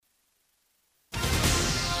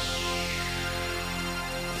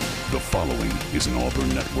The following is an Auburn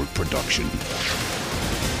Network production.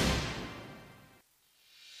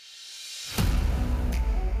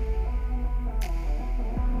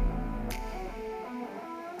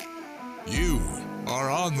 You are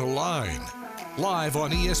on the line. Live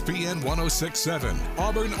on ESPN 1067,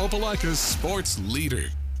 Auburn Opelika's sports leader.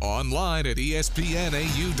 Online at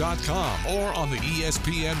espnau.com or on the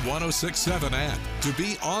ESPN 1067 app. To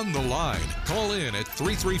be on the line, call in at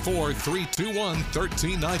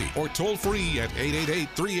 334-321-1390 or toll free at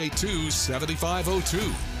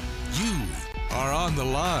 888-382-7502. You are on the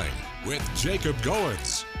line with Jacob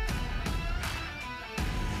Goins.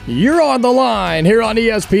 You're on the line here on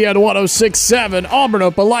ESPN 1067, Auburn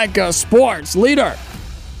Opelika sports leader.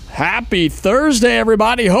 Happy Thursday,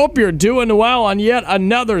 everybody. Hope you're doing well on yet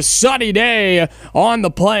another sunny day on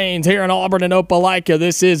the plains here in Auburn and Opelika.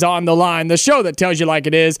 This is On the Line, the show that tells you like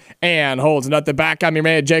it is and holds nothing back. I'm your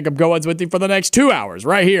man, Jacob Goins, with you for the next 2 hours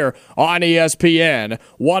right here on ESPN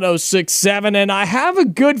 1067. And I have a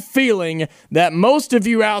good feeling that most of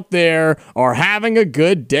you out there are having a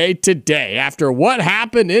good day today after what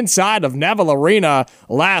happened inside of Neville Arena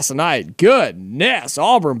last night. Goodness,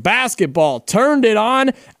 Auburn basketball turned it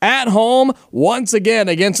on at home once again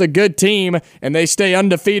against a good team, and they stay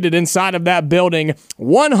undefeated inside of that building.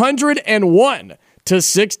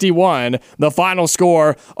 101-61, the final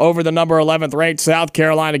score over the number 11th ranked South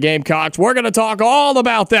Carolina Gamecocks. We're going to talk all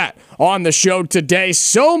about that on the show today.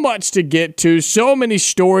 So much to get to, so many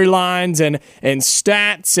storylines and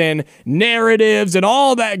stats and narratives and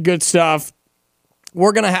all that good stuff.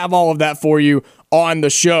 We're going to have all of that for you on the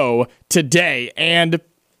show today, and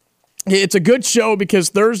it's a good show because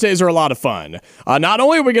Thursdays are a lot of fun. Not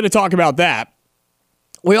only are we going to talk about that,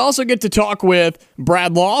 we also get to talk with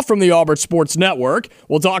Brad Law from the Auburn Sports Network.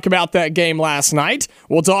 We'll talk about that game last night.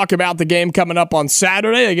 We'll talk about the game coming up on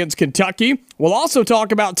Saturday against Kentucky. We'll also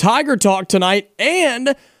talk about Tiger Talk tonight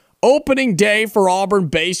and opening day for Auburn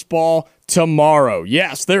baseball tomorrow.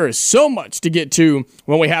 Yes, there is so much to get to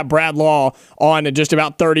when we have Brad Law on in just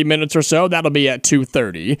about 30 minutes or so. That'll be at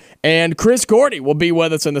 2:30. And Chris Gordy will be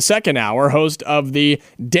with us in the second hour, host of the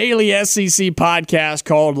daily SEC podcast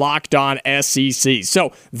called Locked On SEC.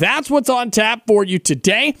 So that's what's on tap for you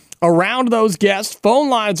today. Around those guests, phone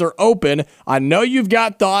lines are open. I know you've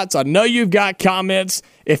got thoughts. I know you've got comments.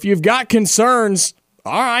 If you've got concerns,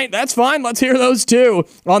 all right, that's fine. Let's hear those too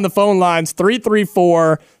on the phone lines.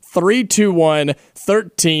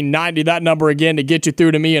 334-321-1390. That number again to get you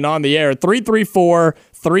through to me and on the air.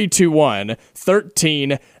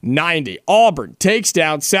 334-321-1390. Auburn takes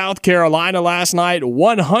down South Carolina last night,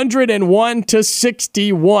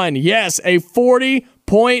 101-61. Yes, a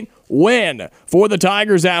 40-point win for the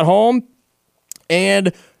Tigers at home.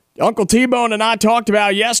 And Uncle T-Bone and I talked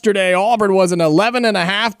about yesterday, Auburn was an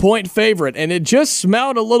 11.5-point favorite, and it just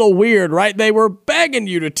smelled a little weird, right? They were begging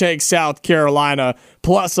you to take South Carolina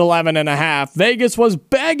plus 11.5. Vegas was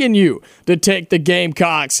begging you to take the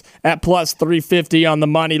Gamecocks at plus 350 on the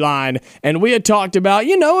money line. And we had talked about,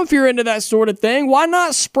 if you're into that sort of thing, why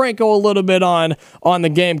not sprinkle a little bit on the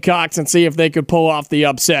Gamecocks and see if they could pull off the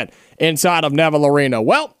upset inside of Neville Arena?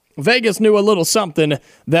 Well, Vegas knew a little something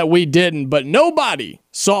that we didn't, but nobody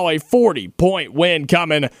saw a 40-point win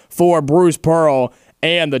coming for Bruce Pearl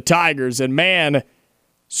and the Tigers. And man,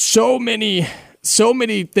 so many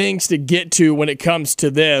things to get to when it comes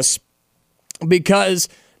to this, because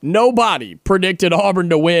nobody predicted Auburn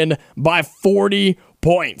to win by 40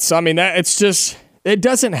 points. I mean, it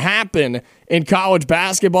doesn't happen in college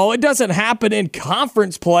basketball. It doesn't happen in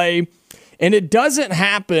conference play, and it doesn't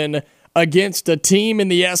happen against a team in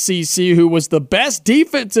the SEC who was the best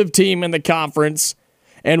defensive team in the conference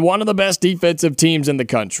and one of the best defensive teams in the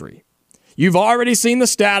country. You've already seen the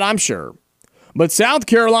stat, I'm sure. But South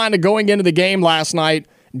Carolina going into the game last night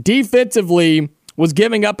defensively was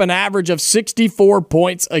giving up an average of 64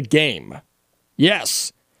 points a game.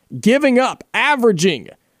 Yes, averaging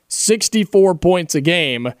 64 points a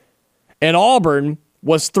game, and Auburn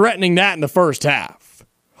was threatening that in the first half.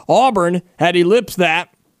 Auburn had eclipsed that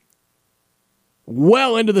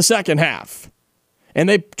well into the second half, and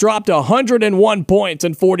they dropped 101 points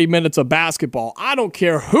in 40 minutes of basketball. I don't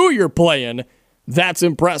care who you're playing, that's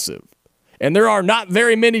impressive. And there are not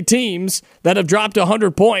very many teams that have dropped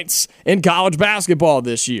 100 points in college basketball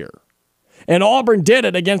this year. And Auburn did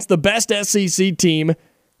it against the best SEC team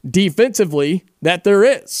defensively that there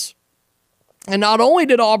is. And not only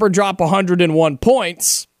did Auburn drop 101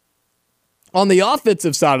 points on the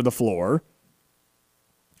offensive side of the floor,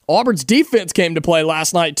 Auburn's defense came to play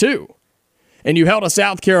last night too. And you held a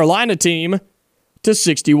South Carolina team to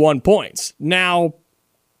 61 points. Now,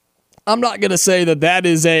 I'm not going to say that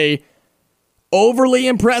is a overly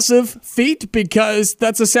impressive feat because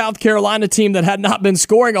that's a South Carolina team that had not been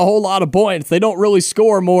scoring a whole lot of points. They don't really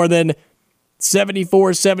score more than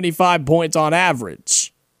 74, 75 points on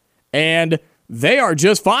average. And they are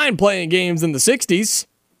just fine playing games in the 60s.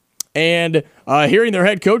 And hearing their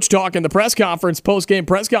head coach talk in the post-game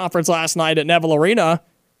press conference last night at Neville Arena,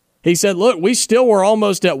 he said, look, we still were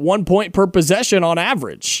almost at 1 point per possession on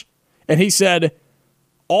average. And he said,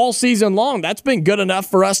 all season long, that's been good enough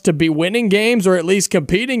for us to be winning games or at least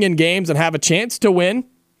competing in games and have a chance to win,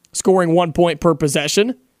 scoring 1 point per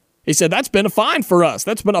possession. He said, that's been fine for us.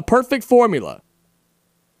 That's been a perfect formula.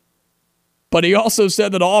 But he also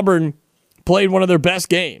said that Auburn played one of their best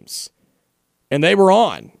games, and they were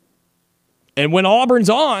on. And when Auburn's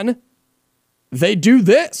on, they do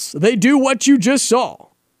this. They do what you just saw.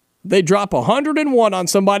 They drop 101 on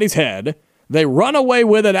somebody's head. They run away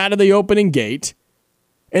with it out of the opening gate,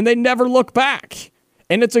 and they never look back.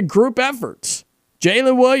 And it's a group effort.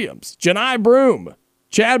 Jalen Williams, Janai Broome,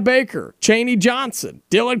 Chad Baker, Chaney Johnson,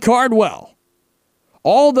 Dylan Cardwell.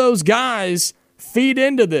 All those guys feed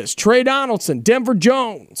into this. Trey Donaldson, Denver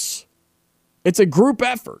Jones. It's a group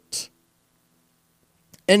effort.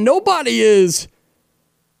 And I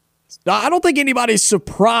don't think anybody's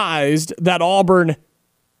surprised that Auburn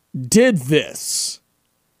did this.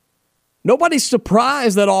 Nobody's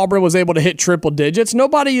surprised that Auburn was able to hit triple digits.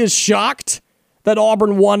 Nobody is shocked that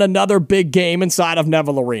Auburn won another big game inside of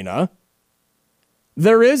Neville Arena.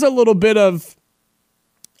 There is a little bit of,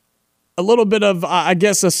 I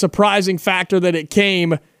guess, a surprising factor that it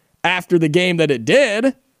came after the game that it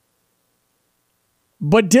did.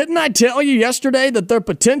 But didn't I tell you yesterday that their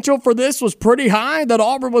potential for this was pretty high? That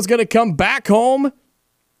Auburn was going to come back home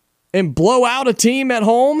and blow out a team at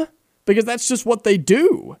home? Because that's just what they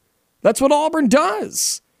do. That's what Auburn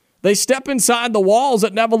does. They step inside the walls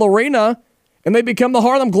at Neville Arena and they become the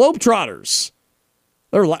Harlem Globetrotters.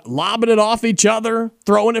 They're lobbing it off each other,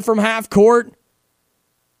 throwing it from half court.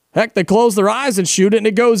 Heck, they close their eyes and shoot it and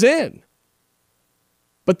it goes in.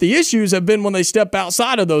 But the issues have been when they step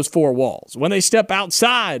outside of those four walls. When they step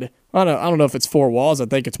outside, I don't know if it's four walls. I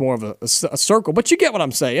think it's more of a circle. But you get what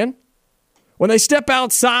I'm saying. When they step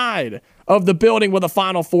outside of the building with a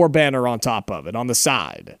Final Four banner on top of it, on the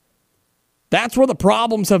side. That's where the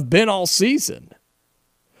problems have been all season.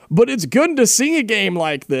 But it's good to see a game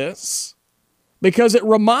like this because it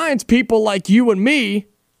reminds people like you and me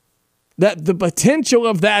that the potential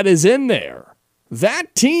of that is in there.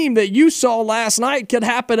 That team that you saw last night could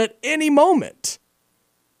happen at any moment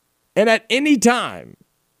and at any time.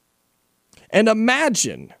 And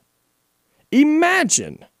imagine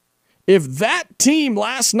if that team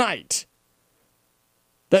last night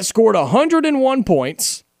that scored 101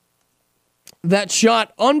 points, that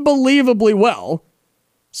shot unbelievably well,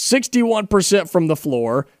 61% from the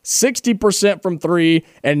floor, 60% from three,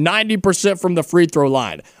 and 90% from the free throw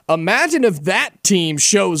line. Imagine if that team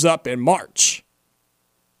shows up in March.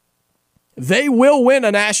 They will win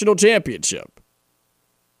a national championship.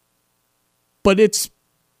 But it's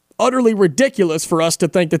utterly ridiculous for us to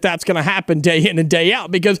think that that's going to happen day in and day out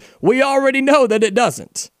because we already know that it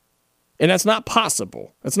doesn't. And that's not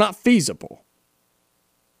possible. It's not feasible.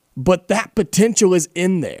 But that potential is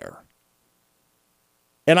in there.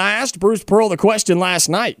 And I asked Bruce Pearl the question last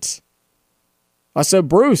night. I said,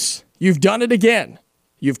 Bruce, you've done it again.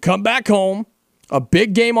 You've come back home, a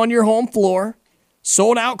big game on your home floor,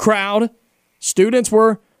 sold out crowd. Students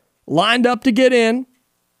were lined up to get in.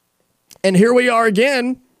 And here we are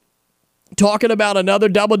again talking about another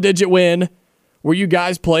double-digit win where you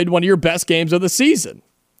guys played one of your best games of the season.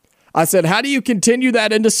 I said, how do you continue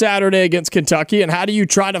that into Saturday against Kentucky, and how do you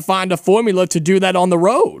try to find a formula to do that on the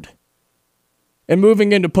road and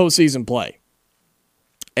moving into postseason play?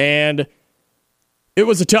 And it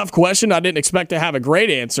was a tough question. I didn't expect to have a great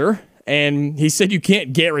answer. And he said you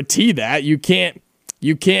can't guarantee that. You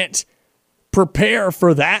can't prepare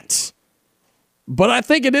for that. But I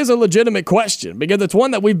think it is a legitimate question because it's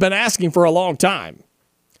one that we've been asking for a long time.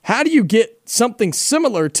 How do you get something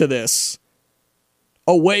similar to this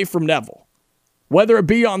away from Neville? Whether it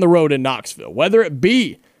be on the road in Knoxville, whether it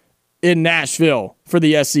be in Nashville for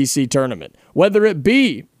the SEC tournament, whether it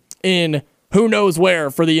be in who knows where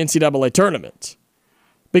for the NCAA tournament.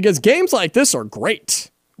 Because games like this are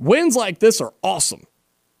great. Wins like this are awesome.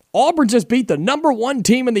 Auburn just beat the number one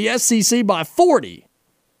team in the SEC by 40.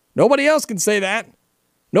 Nobody else can say that.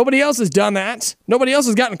 Nobody else has done that. Nobody else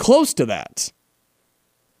has gotten close to that.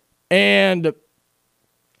 And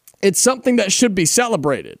it's something that should be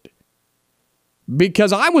celebrated.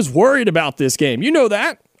 Because I was worried about this game. You know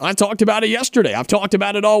that. I talked about it yesterday. I've talked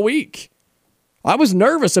about it all week. I was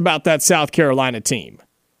nervous about that South Carolina team.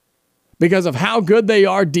 because of how good they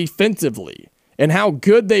are defensively and how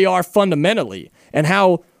good they are fundamentally and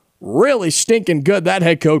how really stinking good that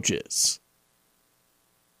head coach is.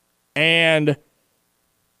 And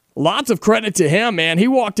lots of credit to him, man. He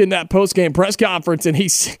walked in that post-game press conference and he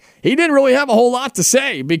didn't really have a whole lot to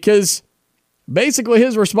say because basically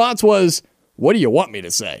his response was, what do you want me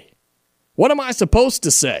to say? What am I supposed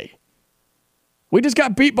to say? We just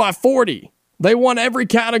got beat by 40. They won every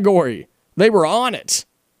category. They were on it.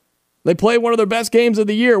 They played one of their best games of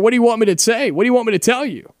the year. What do you want me to say? What do you want me to tell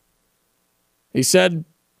you? He said,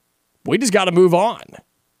 we just got to move on.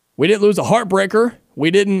 We didn't lose a heartbreaker. We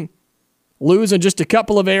didn't lose in just a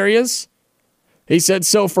couple of areas. He said,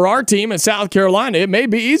 so for our team in South Carolina, it may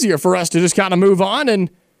be easier for us to just kind of move on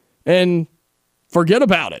and forget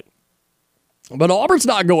about it. But Auburn's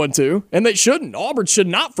not going to, and they shouldn't. Auburn should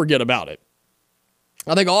not forget about it.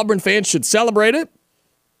 I think Auburn fans should celebrate it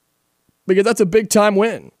because that's a big-time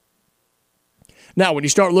win. Now, when you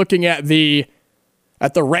start looking at the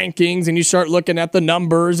rankings and you start looking at the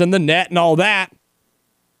numbers and the net and all that,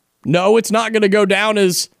 no, it's not going to go down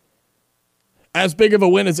as big of a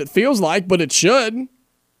win as it feels like, but it should.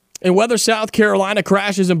 And whether South Carolina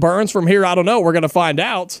crashes and burns from here, I don't know. We're going to find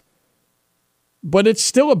out. But it's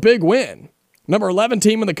still a big win. Number 11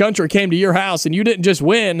 team in the country came to your house, and you didn't just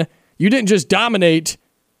win. You didn't just dominate.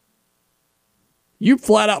 You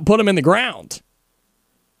flat out put them in the ground.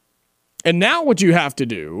 And now what you have to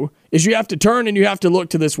do is you have to turn and you have to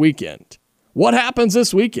look to this weekend. What happens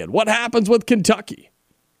this weekend? What happens with Kentucky?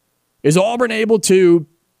 Is Auburn able to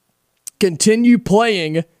continue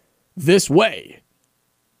playing this way?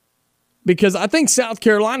 Because I think South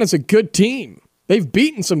Carolina's a good team. They've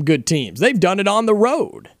beaten some good teams. They've done it on the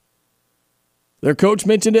road. Their coach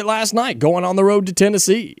mentioned it last night, going on the road to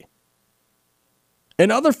Tennessee.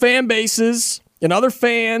 And other fan bases and other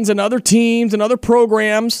fans and other teams and other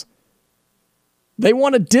programs, they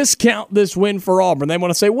want to discount this win for Auburn. They want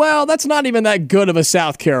to say, well, that's not even that good of a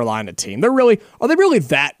South Carolina team. Are they really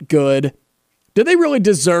that good? Do they really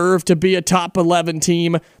deserve to be a top 11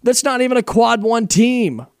 team that's not even a quad 1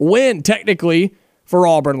 team? Win, technically, for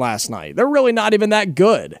Auburn last night. They're really not even that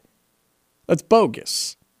good. That's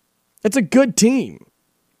bogus. It's a good team.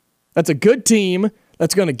 That's a good team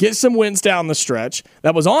that's going to get some wins down the stretch,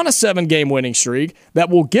 that was on a 7-game winning streak, that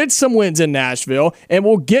will get some wins in Nashville, and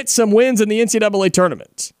will get some wins in the NCAA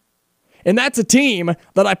tournament. And that's a team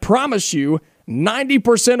that I promise you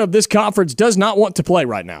 90% of this conference does not want to play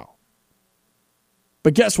right now.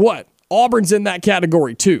 But guess what? Auburn's in that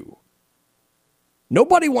category too.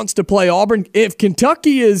 Nobody wants to play Auburn. If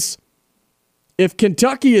Kentucky is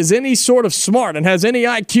any sort of smart and has any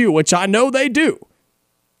IQ, which I know they do,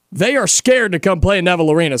 they are scared to come play in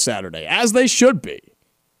Neville Arena Saturday, as they should be.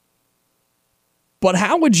 But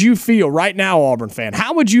how would you feel right now, Auburn fan?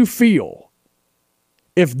 How would you feel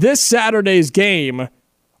if this Saturday's game,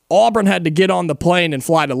 Auburn had to get on the plane and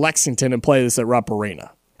fly to Lexington and play this at Rupp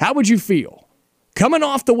Arena? How would you feel? Coming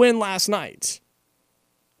off the win last night,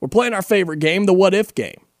 we're playing our favorite game, the what-if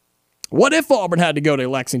game. What if Auburn had to go to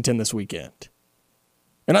Lexington this weekend?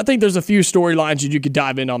 And I think there's a few storylines that you could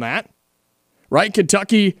dive in on that. Right?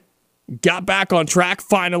 Kentucky got back on track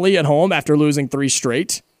finally at home after losing 3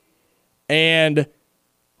 straight. And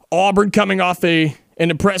Auburn coming off an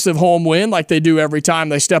impressive home win like they do every time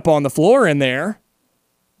they step on the floor in there,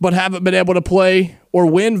 but haven't been able to play or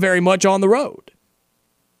win very much on the road.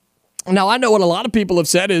 Now, I know what a lot of people have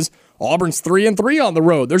said is Auburn's 3-3 on the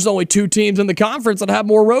road. There's only 2 teams in the conference that have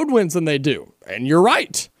more road wins than they do. And you're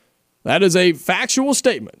right. That is a factual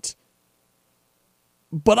statement.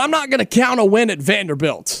 But I'm not going to count a win at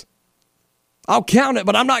Vanderbilt. I'll count it,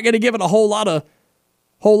 but I'm not going to give it a whole lot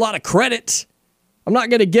of credit. I'm not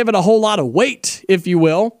going to give it a whole lot of weight, if you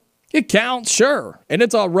will. It counts, sure. And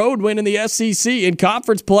it's a road win in the SEC in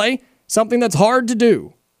conference play, something that's hard to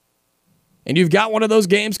do. And you've got one of those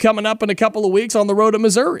games coming up in a couple of weeks on the road to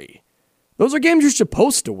Missouri. Those are games you're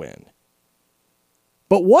supposed to win.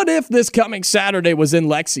 But what if this coming Saturday was in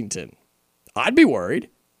Lexington? I'd be worried.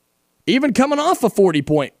 Even coming off a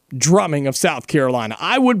 40-point drumming of South Carolina,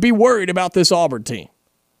 I would be worried about this Auburn team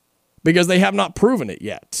because they have not proven it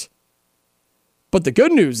yet. But the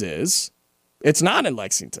good news is it's not in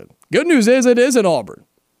Lexington. Good news is it is in Auburn.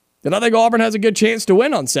 And I think Auburn has a good chance to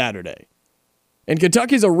win on Saturday. And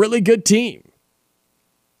Kentucky's a really good team.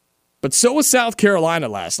 But so was South Carolina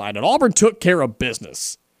last night, and Auburn took care of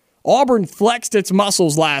business. Auburn flexed its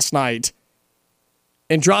muscles last night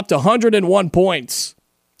and dropped 101 points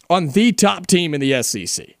on the top team in the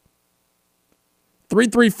SEC.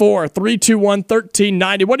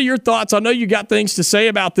 334-321-1390. What are your thoughts? I know you got things to say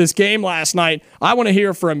about this game last night. I want to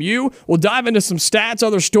hear from you. We'll dive into some stats,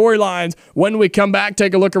 other storylines when we come back,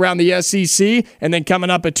 take a look around the SEC, and then coming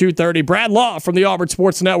up at 2:30, Brad Law from the Auburn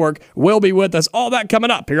Sports Network will be with us. All that coming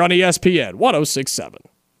up here on ESPN 106.7.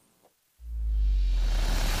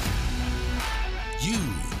 You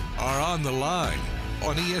are on the line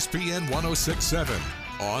on ESPN 106.7.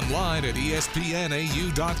 Online at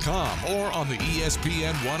espnau.com or on the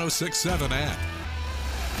ESPN 106.7 app.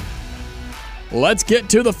 Let's get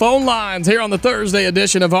to the phone lines here on the Thursday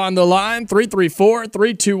edition of On the Line.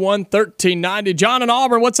 334-321-1390. John in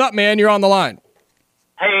Auburn, what's up, man? You're on the line.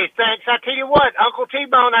 Hey, thanks. I tell you what, Uncle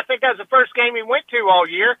T-Bone, I think that was the first game he went to all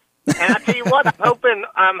year. And I tell you what, I'm hoping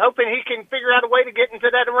he can figure out a way to get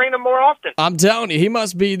into that arena more often. I'm telling you, he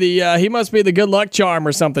must be the good luck charm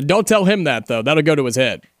or something. Don't tell him that though. That'll go to his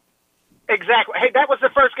head. Exactly. Hey, that was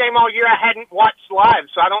the first game all year I hadn't watched live,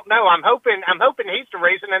 so I don't know. I'm hoping he's the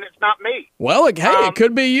reason, and it's not me. Well, it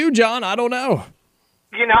could be you, John. I don't know.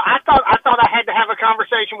 You know, I thought I had to have a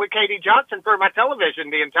conversation with Katie Johnson for my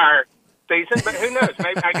television the entire season, but who knows?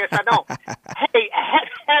 Maybe I guess I don't. Hey, I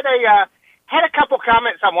had a couple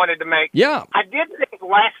comments I wanted to make. Yeah. I did think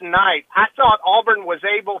last night, I thought Auburn was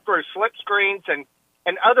able, through slip screens and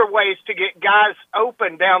other ways, to get guys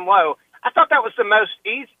open down low. I thought that was the most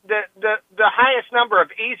easy, the highest number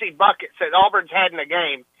of easy buckets that Auburn's had in a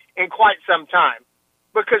game in quite some time.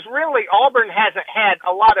 Because really, Auburn hasn't had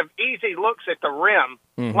a lot of easy looks at the rim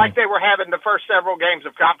like they were having the first several games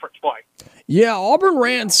of conference play. Yeah, Auburn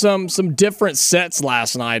ran some different sets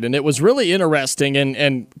last night, and it was really interesting.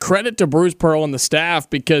 And credit to Bruce Pearl and the staff,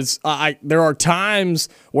 because there are times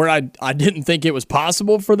where I didn't think it was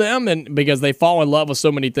possible for them, and because they fall in love with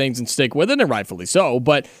so many things and stick with it, and rightfully so.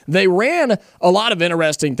 But they ran a lot of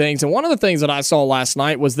interesting things, and one of the things that I saw last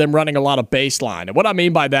night was them running a lot of baseline. And what I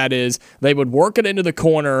mean by that is they would work it into the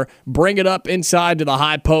corner, bring it up inside to the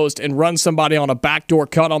high post, and run somebody on a backdoor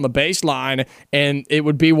cut on the baseline, and it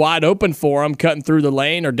would be wide open for them cutting through the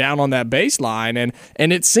lane or down on that baseline.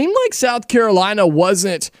 And it seemed like South Carolina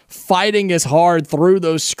wasn't fighting as hard through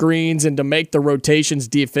those screens and to make the rotations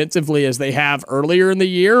defensively as they have earlier in the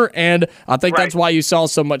year, and I think that's why you saw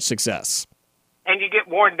so much success. And you get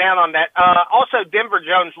worn down on that. Also, Denver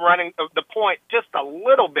Jones running the point just a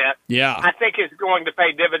little bit, I think is going to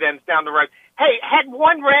pay dividends down the road. Hey, had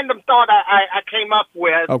one random thought I came up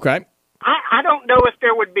with. Okay. I don't know if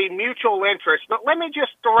there would be mutual interest, but let me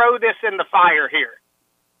just throw this in the fire here.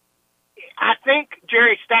 I think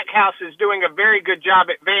Jerry Stackhouse is doing a very good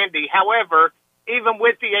job at Vandy. However, even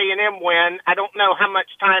with the A&M win, I don't know how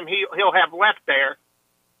much time he'll have left there.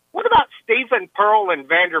 What about Stephen Pearl and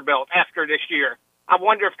Vanderbilt after this year? I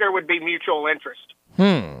wonder if there would be mutual interest.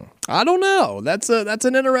 I don't know. That's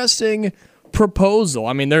an interesting proposal.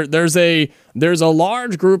 I mean, there's a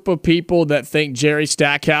large group of people that think Jerry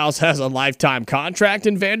Stackhouse has a lifetime contract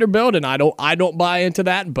in Vanderbilt, and I don't buy into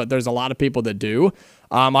that, but there's a lot of people that do.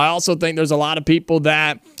 I also think there's a lot of people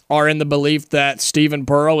that are in the belief that Stephen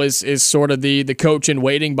Pearl is sort of the coach in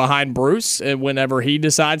waiting behind Bruce whenever he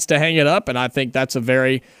decides to hang it up, and I think that's a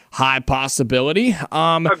very high possibility.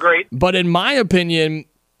 Agreed. But in my opinion,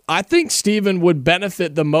 I think Stephen would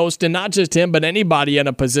benefit the most, and not just him, but anybody in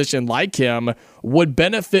a position like him would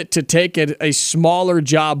benefit to take a smaller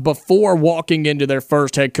job before walking into their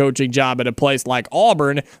first head coaching job at a place like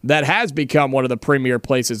Auburn that has become one of the premier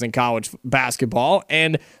places in college basketball,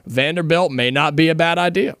 and Vanderbilt may not be a bad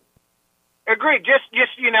idea. Agreed. Just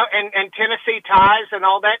and Tennessee ties and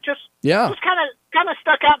all that just kind of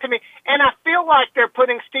stuck out to me. And I feel like they're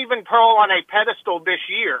putting Stephen Pearl on a pedestal this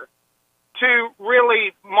year to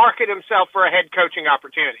really market himself for a head coaching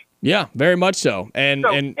opportunity. Yeah, very much so. And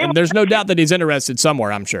there's no doubt that he's interested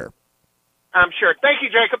somewhere, I'm sure. I'm sure. Thank you,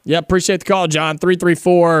 Jacob. Yeah, appreciate the call, John.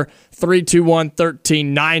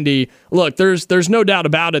 334-321-1390. Look, there's no doubt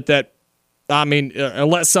about it that, I mean,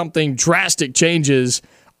 unless something drastic changes,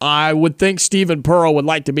 I would think Stephen Pearl would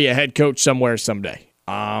like to be a head coach somewhere someday.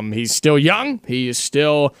 He's still young. He is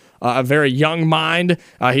still a very young mind.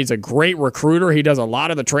 He's a great recruiter. He does a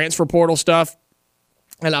lot of the transfer portal stuff,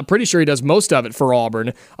 and I'm pretty sure he does most of it for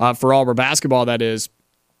Auburn basketball, that is.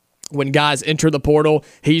 When guys enter the portal,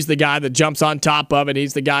 he's the guy that jumps on top of it.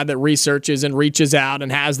 He's the guy that researches and reaches out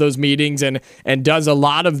and has those meetings and does a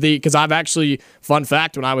lot of because I've actually, fun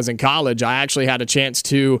fact, when I was in college, I actually had a chance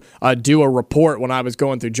to do a report when I was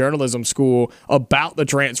going through journalism school about the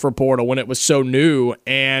transfer portal when it was so new,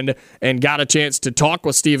 and got a chance to talk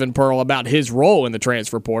with Stephen Pearl about his role in the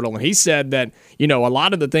transfer portal. And he said that, a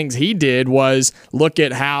lot of the things he did was look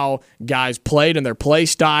at how guys played and their play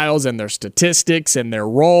styles and their statistics and their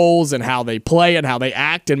roles rules and how they play and how they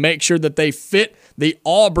act and make sure that they fit the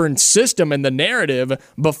Auburn system and the narrative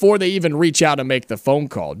before they even reach out and make the phone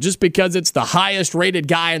call. Just because it's the highest rated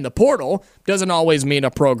guy in the portal doesn't always mean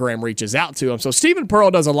a program reaches out to him. So Stephen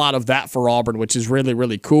Pearl does a lot of that for Auburn, which is really,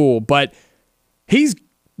 really cool. But he's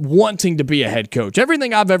wanting to be a head coach.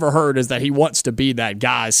 Everything I've ever heard is that he wants to be that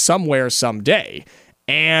guy somewhere, someday.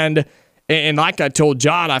 And like I told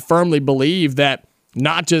John, I firmly believe that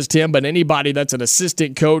not just him, but anybody that's an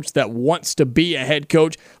assistant coach that wants to be a head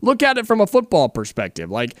coach, look at it from a football perspective.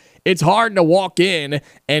 Like, it's hard to walk in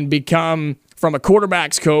and become from a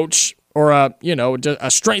quarterback's coach or a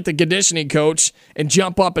strength and conditioning coach and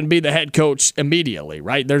jump up and be the head coach immediately,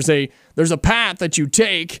 right? There's a path that you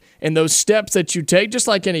take and those steps that you take, just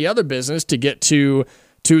like any other business, to get to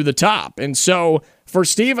the top. And so for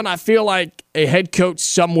Steven, I feel like a head coach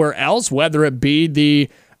somewhere else, whether it be the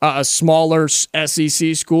a smaller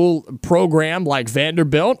SEC school program like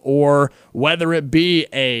Vanderbilt, or whether it be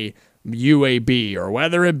a UAB, or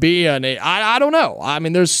whether it be I don't know. I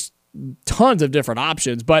mean, there's tons of different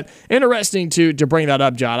options, but interesting to bring that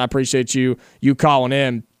up, John. I appreciate you calling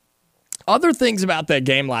in. Other things about that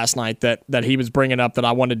game last night that he was bringing up that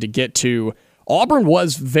I wanted to get to. Auburn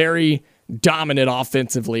was very dominant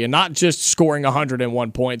offensively, and not just scoring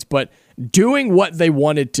 101 points, but doing what they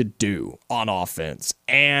wanted to do on offense.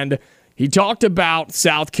 And he talked about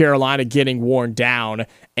South Carolina getting worn down.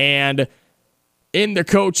 And in the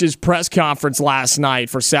coach's press conference last night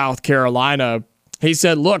for South Carolina, he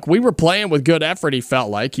said, look, we were playing with good effort, he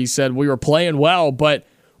felt like. He said we were playing well, but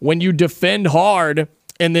when you defend hard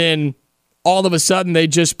and then all of a sudden they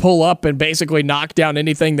just pull up and basically knock down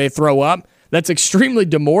anything they throw up, that's extremely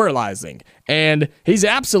demoralizing. And he's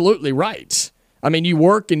absolutely right. I mean, you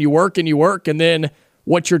work and you work and you work, and then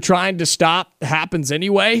what you're trying to stop happens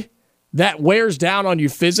anyway. That wears down on you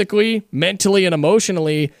physically, mentally, and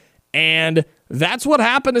emotionally, and that's what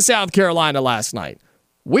happened to South Carolina last night.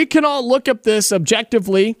 We can all look at this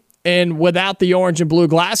objectively and without the orange and blue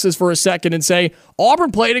glasses for a second and say,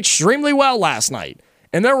 Auburn played extremely well last night.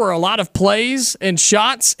 And there were a lot of plays and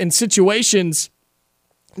shots and situations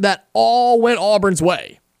that all went Auburn's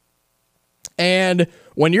way. And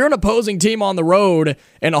when you're an opposing team on the road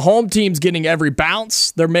and a home team's getting every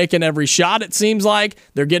bounce, they're making every shot, it seems like,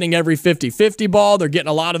 they're getting every 50-50 ball, they're getting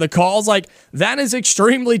a lot of the calls, like, that is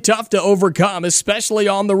extremely tough to overcome, especially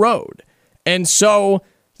on the road. And so,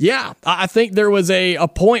 yeah, I think there was a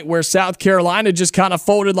point where South Carolina just kind of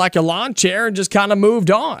folded like a lawn chair and just kind of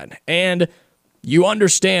moved on. And you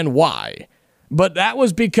understand why. But that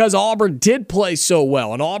was because Auburn did play so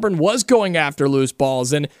well, and Auburn was going after loose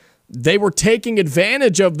balls, and they were taking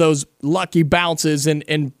advantage of those lucky bounces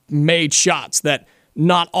and made shots that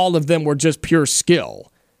not all of them were just pure skill.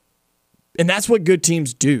 And that's what good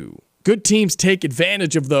teams do. Good teams take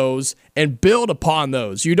advantage of those and build upon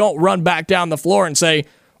those. You don't run back down the floor and say,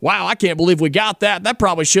 wow, I can't believe we got that. That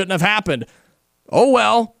probably shouldn't have happened. Oh,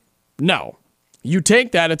 well, no. You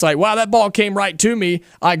take that, it's like, wow, that ball came right to me.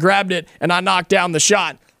 I grabbed it, and I knocked down the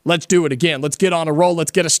shot. Let's do it again. Let's get on a roll. Let's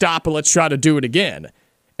get a stop, and let's try to do it again.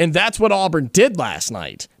 And that's what Auburn did last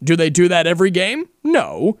night. Do they do that every game?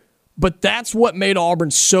 No. But that's what made Auburn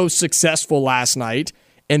so successful last night,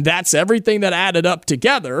 and that's everything that added up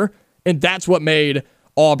together, and that's what made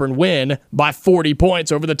Auburn win by 40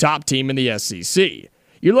 points over the top team in the SEC.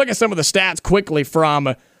 You look at some of the stats quickly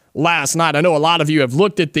from last night. I know a lot of you have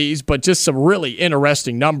looked at these, but just some really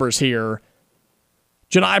interesting numbers here.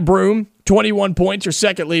 Janai Broome, 21 points, your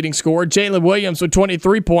second leading scorer. Jalen Williams with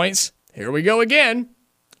 23 points. Here we go again.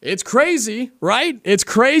 It's crazy, right? It's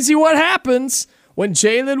crazy what happens when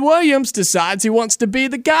Jalen Williams decides he wants to be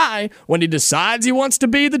the guy, when he decides he wants to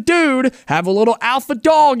be the dude, have a little alpha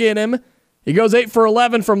dog in him. He goes 8 for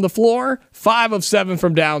 11 from the floor, 5 of 7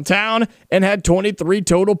 from downtown, and had 23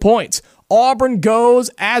 total points. Auburn goes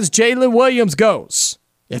as Jalen Williams goes.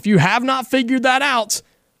 If you have not figured that out,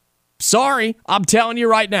 sorry, I'm telling you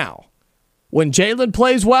right now. When Jalen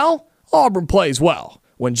plays well, Auburn plays well.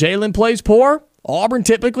 When Jalen plays poor, Auburn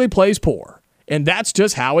typically plays poor. And that's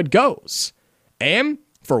just how it goes. And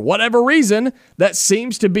for whatever reason, that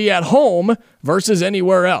seems to be at home versus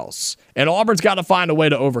anywhere else. And Auburn's got to find a way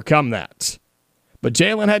to overcome that. But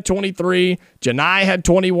Jalen had 23, Janai had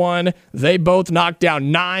 21. They both knocked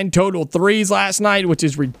down 9 total threes last night, which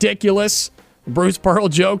is ridiculous. Bruce Pearl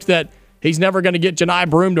joked that he's never going to get Janai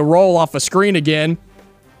Broome to roll off a screen again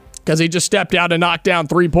because he just stepped out and knocked down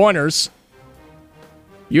 3-pointers.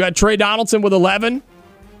 You had Trey Donaldson with 11,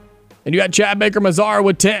 and you had Chad Baker-Mazara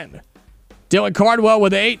with 10. Dylan Cardwell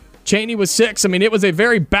with 8, Chaney with 6. I mean, it was a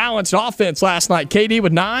very balanced offense last night. KD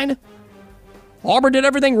with 9. Auburn did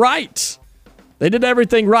everything right. They did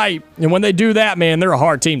everything right, and when they do that, man, they're a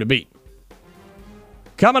hard team to beat.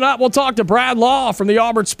 Coming up, we'll talk to Brad Law from the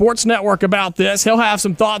Auburn Sports Network about this. He'll have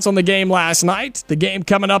some thoughts on the game last night, the game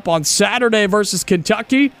coming up on Saturday versus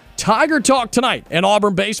Kentucky, Tiger Talk tonight, and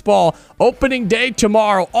Auburn Baseball opening day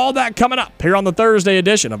tomorrow. All that coming up here on the Thursday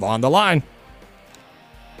edition of On the Line.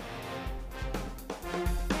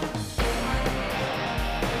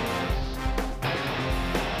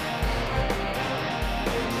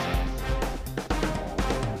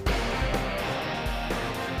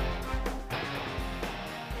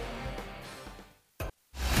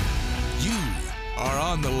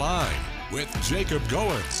 On the Line with Jacob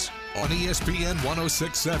Goins on ESPN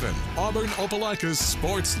 106.7, Auburn Opelika's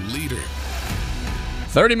sports leader.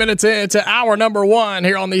 30 minutes into hour number 1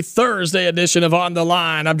 here on the Thursday edition of On the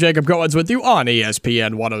Line. I'm Jacob Goins with you on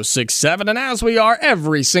ESPN 106.7. And as we are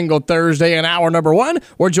every single Thursday in hour number 1,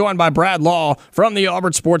 we're joined by Brad Law from the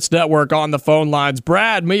Auburn Sports Network on the phone lines.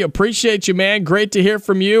 Brad, we appreciate you, man. Great to hear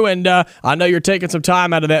from you. And I know you're taking some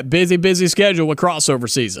time out of that busy schedule with crossover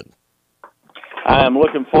season. I'm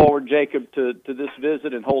looking forward, Jacob, to this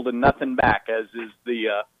visit and holding nothing back, as is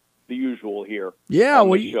the usual here. Yeah,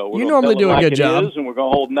 well, you normally do a good job. And we're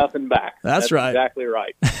going to hold nothing back. That's right. Exactly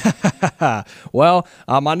right. Well,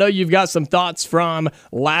 I know you've got some thoughts from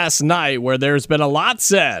last night where there's been a lot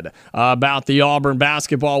said about the Auburn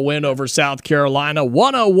basketball win over South Carolina,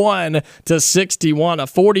 101-61, a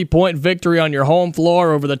 40-point victory on your home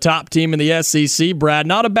floor over the top team in the SEC. Brad,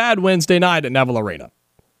 not a bad Wednesday night at Neville Arena.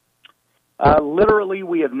 Literally,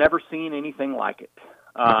 we have never seen anything like it.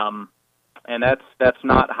 And that's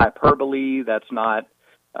not hyperbole, that's not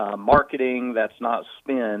marketing, that's not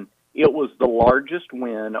spin. It was the largest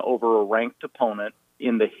win over a ranked opponent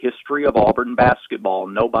in the history of Auburn basketball.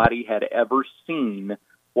 Nobody had ever seen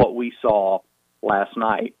what we saw last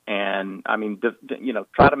night. And, I mean,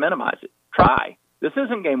 try to minimize it. Try. This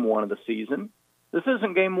isn't game 1 of the season. This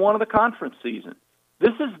isn't game 1 of the conference season.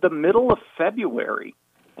 This is the middle of February.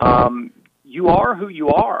 You are who you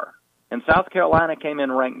are. And South Carolina came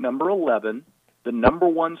in ranked number 11, the number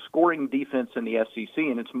 1 scoring defense in the SEC.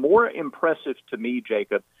 And it's more impressive to me,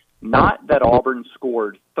 Jacob, not that Auburn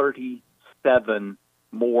scored 37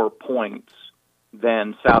 more points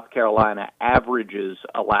than South Carolina averages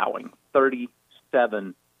allowing,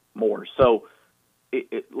 37 more. So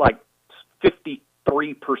like 53%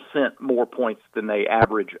 more points than they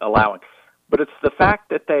average allowing. But it's the fact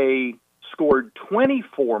that they scored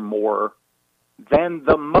 24 more than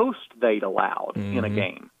the most they'd allowed in a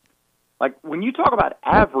game. Like, when you talk about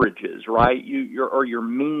averages, right, your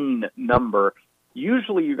mean number,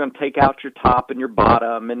 usually you're going to take out your top and your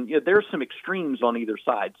bottom, and there's some extremes on either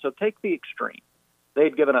side. So take the extreme. They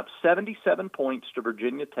had given up 77 points to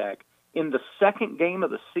Virginia Tech in the second game of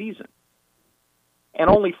the season, and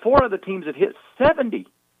only 4 of the teams had hit 70,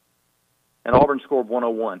 and Auburn scored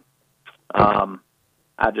 101.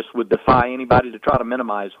 I just would defy anybody to try to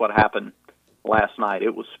minimize what happened last night.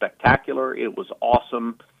 It was spectacular. It was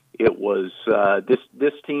awesome. It was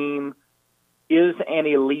this team is an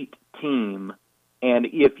elite team, and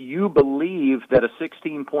if you believe that a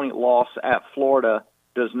 16-point loss at Florida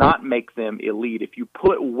does not make them elite, if you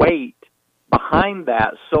put weight behind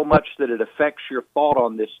that so much that it affects your thought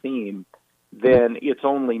on this team, then it's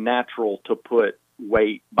only natural to put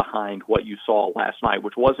weight behind what you saw last night,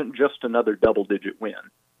 which wasn't just another double-digit win.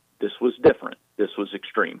 This was different. This was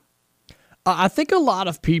extreme. I think a lot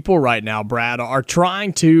of people right now, Brad, are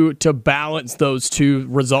trying to balance those two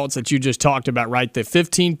results that you just talked about, right? The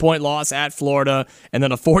 15-point loss at Florida and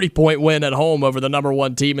then a 40-point win at home over the number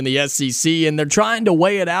 1 team in the SEC, and they're trying to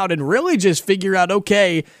weigh it out and really just figure out,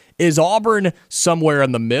 okay, is Auburn somewhere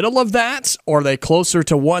in the middle of that, or are they closer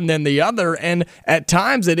to one than the other? And at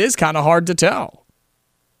times it is kind of hard to tell.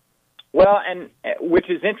 Well, and which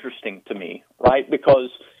is interesting to me, right? Because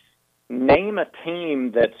name a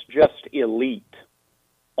team that's just elite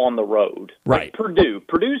on the road. Right. Like Purdue.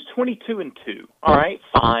 Purdue's 22-2. All right,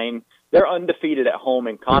 fine. They're undefeated at home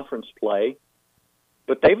in conference play,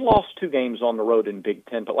 but they've lost 2 games on the road in Big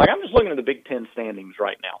Ten. But I'm just looking at the Big Ten standings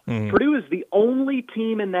right now. Mm-hmm. Purdue is the only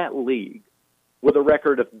team in that league with a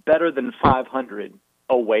record of better than 500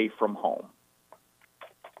 away from home.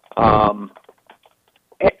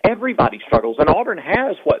 Everybody struggles, and Auburn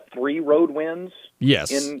has 3 road wins?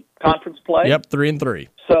 Yes. In conference play? Yep, 3-3.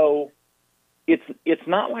 So it's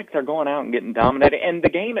not like they're going out and getting dominated. And the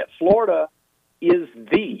game at Florida is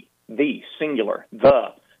the singular, the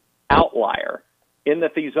outlier, in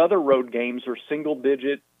that these other road games are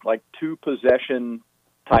single-digit, 2-possession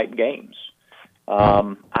type games.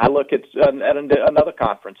 I look at another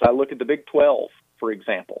conference. I look at the Big 12, for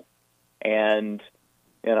example, and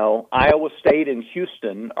You know, Iowa State and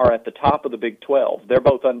Houston are at the top of the Big 12. They're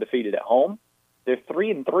both undefeated at home. They're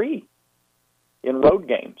 3-3 in road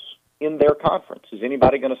games in their conference. Is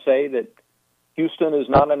anybody going to say that Houston is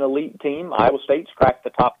not an elite team? Iowa State's cracked the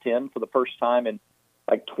top 10 for the first time in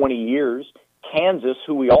like 20 years. Kansas,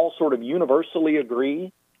 who we all sort of universally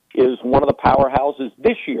agree is one of the powerhouses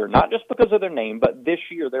this year, not just because of their name, but this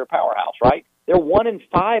year they're a powerhouse, right? They're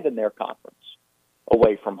 1-5 in their conference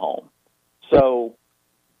away from home. So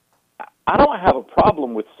I don't have a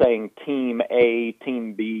problem with saying Team A,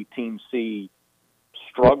 Team B, Team C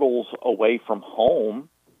struggles away from home,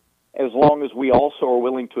 as long as we also are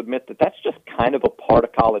willing to admit that that's just kind of a part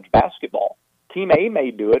of college basketball. Team A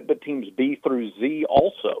may do it, but teams B through Z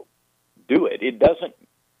also do it. It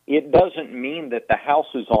doesn't mean that the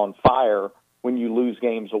house is on fire when you lose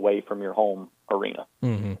games away from your home arena.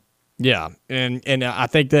 Mm-hmm. Yeah, and I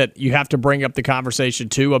think that you have to bring up the conversation,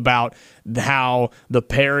 too, about how the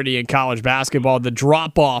parity in college basketball, the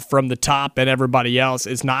drop-off from the top and everybody else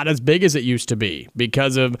is not as big as it used to be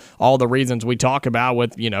because of all the reasons we talk about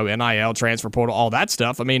with, NIL, transfer portal, all that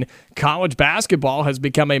stuff. I mean, college basketball has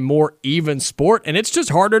become a more even sport, and it's just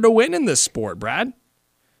harder to win in this sport, Brad.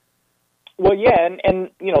 Well, yeah, and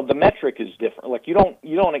the metric is different. Like you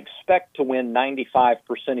don't expect to win 95%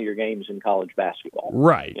 of your games in college basketball,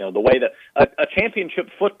 right? The way that a championship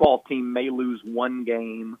football team may lose one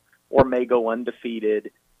game or may go undefeated.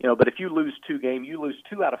 But if you lose 2 games, you lose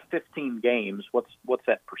 2 out of 15 games. What's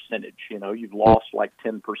that percentage? You've lost like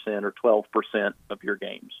 10% or 12% of your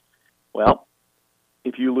games. Well,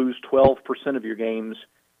 if you lose 12% of your games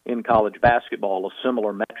in college basketball, a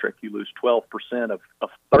similar metric, you lose 12% of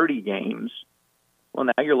 30 games, well,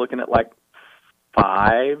 now you're looking at like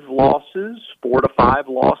 4 to 5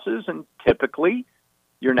 losses, and typically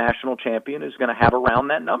your national champion is going to have around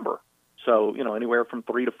that number. So, anywhere from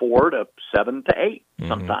 3 to 4 to 7 to 8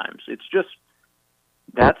 sometimes. It's just,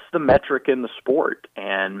 that's the metric in the sport.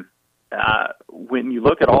 And when you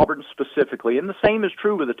look at Auburn specifically, and the same is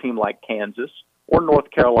true with a team like Kansas or North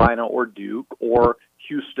Carolina or Duke or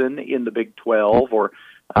Houston in the Big 12, or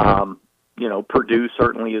Purdue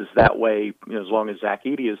certainly is that way as long as Zach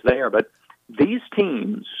Edey is there. But these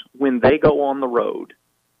teams, when they go on the road,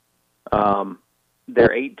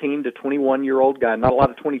 they're 18 to 21-year-old guys. Not a lot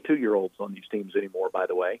of 22-year-olds on these teams anymore, by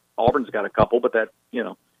the way. Auburn's got a couple, but that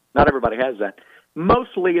not everybody has that.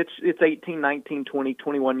 Mostly it's 18, 19, 20,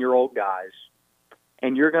 21-year-old guys,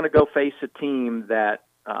 and you're going to go face a team that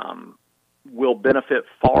will benefit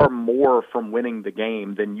far more from winning the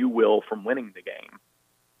game than you will from winning the game.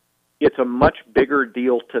 It's a much bigger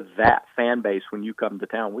deal to that fan base when you come to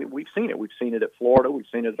town. We've seen it. We've seen it at Florida. We've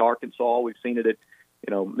seen it at Arkansas. We've seen it at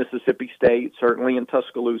Mississippi State, certainly in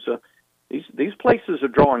Tuscaloosa. These places are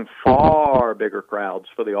drawing far bigger crowds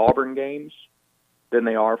for the Auburn games than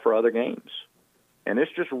they are for other games. And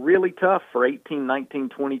it's just really tough for 18, 19,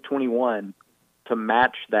 20, 21 to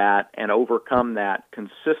match that and overcome that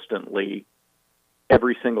consistently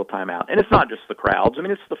every single time out. And it's not just the crowds. I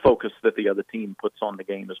mean, it's the focus that the other team puts on the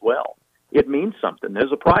game as well. It means something.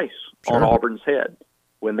 There's a price on Auburn's head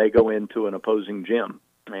when they go into an opposing gym.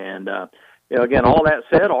 And, again, all that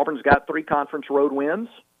said, Auburn's got 3 conference road wins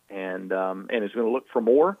and is going to look for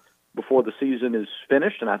more before the season is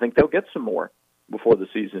finished. And I think they'll get some more before the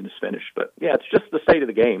season is finished. But, yeah, it's just the state of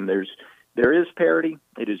the game. There is parity.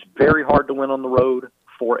 It is very hard to win on the road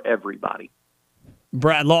for everybody.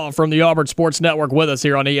 Brad Law from the Auburn Sports Network with us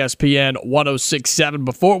here on ESPN 106.7.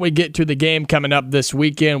 Before we get to the game coming up this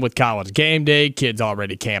weekend with College Game Day, kids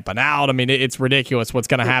already camping out. I mean, it's ridiculous what's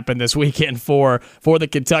going to happen this weekend for the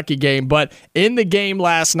Kentucky game. But in the game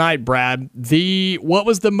last night, Brad, what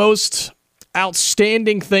was the most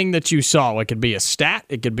outstanding thing that you saw? It could be a stat,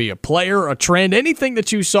 it could be a player, a trend, anything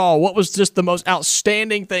that you saw. What was just the most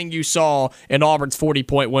outstanding thing you saw in Auburn's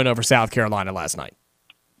 40-point win over South Carolina last night?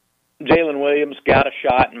 Jalen Williams got a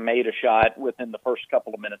shot and made a shot within the first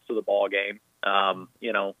couple of minutes of the ball game.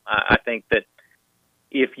 I think that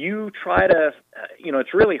if you try to,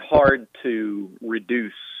 it's really hard to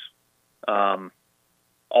reduce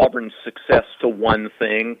Auburn's success to one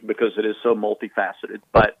thing because it is so multifaceted.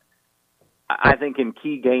 But I think in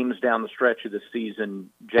key games down the stretch of the season,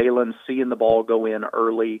 Jalen seeing the ball go in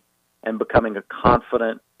early and becoming a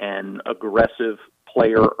confident and aggressive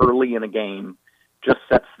player early in a game just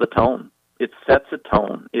sets the tone. It sets a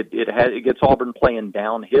tone. It gets Auburn playing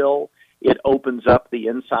downhill. It opens up the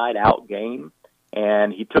inside-out game.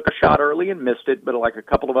 And he took a shot early and missed it, but like a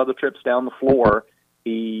couple of other trips down the floor,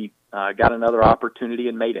 he got another opportunity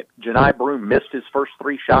and made it. Janai Broome missed his first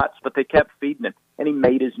 3 shots, but they kept feeding it, and he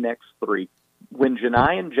made his next 3. When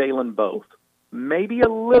Janai and Jalen both maybe a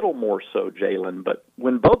little more so Jalen, but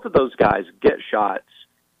when both of those guys get shots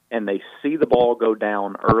and they see the ball go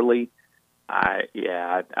down early, I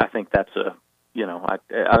think that's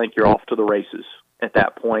I think you're off to the races at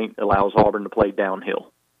that point. Allows Auburn to play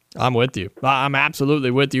downhill. I'm with you. I'm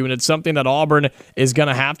absolutely with you, and it's something that Auburn is going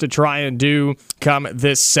to have to try and do come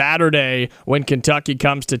this Saturday when Kentucky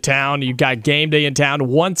comes to town. You've got game day in town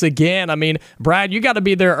once again. I mean, Brad, you got to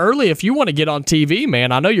be there early if you want to get on TV,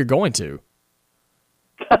 man. I know you're going to.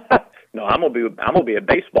 No, I'm gonna be at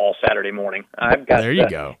baseball Saturday morning. I've got there you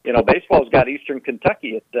go. Baseball's got Eastern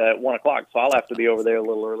Kentucky at 1:00, so I'll have to be over there a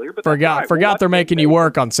little earlier. But forgot they're making you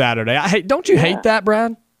work on Saturday. Don't you hate that,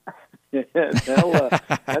 Brad?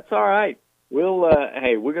 That's all right.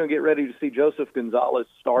 We're going to get ready to see Joseph Gonzalez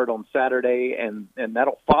start on Saturday, and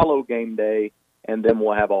that'll follow game day, and then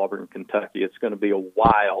we'll have Auburn, Kentucky. It's going to be a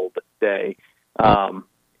wild day.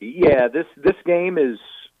 This game is,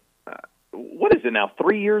 what is it now,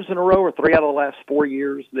 3 years in a row or 3 out of the last 4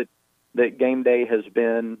 years that game day has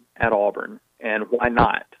been at Auburn, and why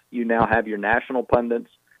not? You now have your national pundits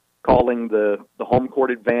calling the home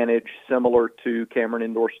court advantage similar to Cameron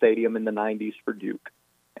Indoor Stadium in the 90s for Duke.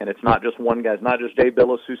 And it's not just one guy. It's not just Jay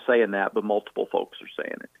Billis who's saying that, but multiple folks are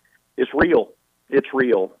saying it. It's real. It's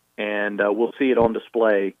real. And we'll see it on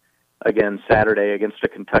display again Saturday against a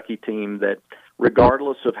Kentucky team that,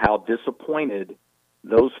 regardless of how disappointed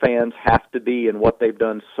those fans have to be in what they've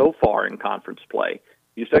done so far in conference play,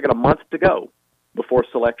 you still got a month to go before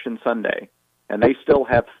Selection Sunday. And they still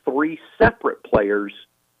have 3 separate players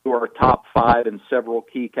who are top 5 in several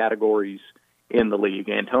key categories in the league.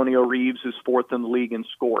 Antonio Reeves is 4th in the league in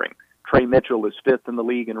scoring. Trey Mitchell is 5th in the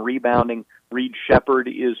league in rebounding. Reed Shepherd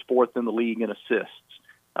is 4th in the league in assists.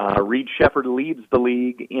 Reed Shepherd leads the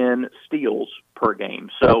league in steals per game.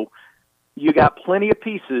 So you got plenty of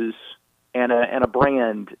pieces and a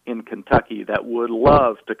brand in Kentucky that would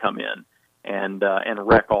love to come in and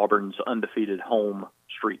wreck Auburn's undefeated home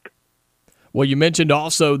streak. Well, you mentioned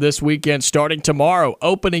also this weekend, starting tomorrow,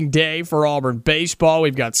 opening day for Auburn baseball.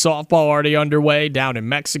 We've got softball already underway down in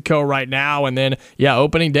Mexico right now. And then,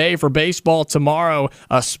 opening day for baseball tomorrow.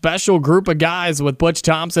 A special group of guys with Butch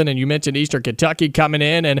Thompson, and you mentioned Eastern Kentucky coming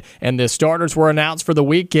in, and the starters were announced for the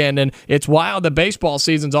weekend. And it's wild that baseball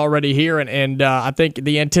season's already here, and I think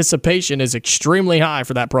the anticipation is extremely high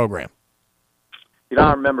for that program.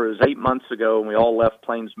 I remember it was 8 months ago, and we all left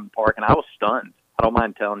Plainsman Park, and I was stunned. I don't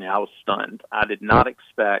mind telling you, I was stunned. I did not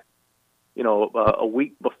expect, a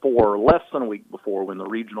week before, less than a week before, when the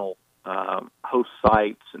regional host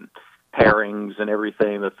sites and pairings and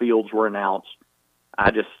everything, the fields were announced,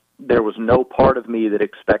 there was no part of me that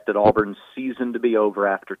expected Auburn's season to be over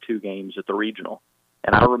after 2 games at the regional.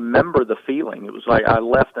 And I remember the feeling. It was like I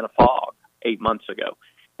left in a fog 8 months ago,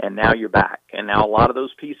 and now you're back. And now a lot of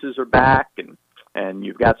those pieces are back, and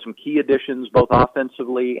you've got some key additions both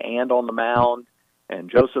offensively and on the mound. And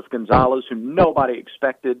Joseph Gonzalez, who nobody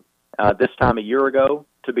expected this time a year ago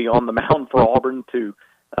to be on the mound for Auburn to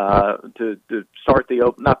start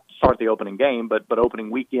not start the opening game, but opening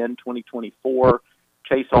weekend 2024.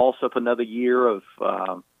 Chase Alsop, another year of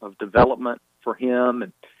development for him.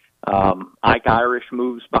 And Ike Irish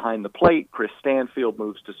moves behind the plate. Chris Stanfield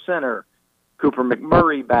moves to center. Cooper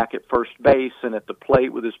McMurray back at first base and at the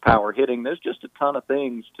plate with his power hitting. There's just a ton of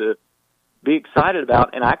things to be excited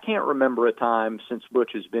about, and I can't remember a time since Butch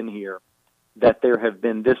has been here that there have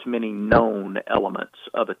been this many known elements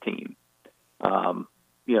of a team.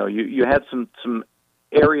 You had some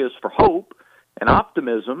areas for hope and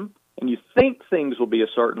optimism, and you think things will be a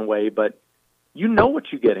certain way, but you know what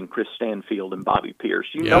you get in Chris Stanfield and Bobby Pierce.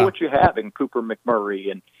 You know what you have in Cooper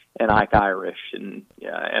McMurray and Ike Irish and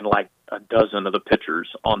like a dozen of the pitchers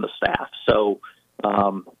on the staff. So,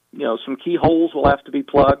 some key holes will have to be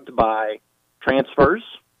plugged by transfers,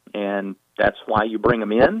 and that's why you bring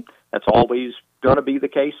them in. That's always going to be the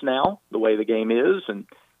case now, the way the game is, and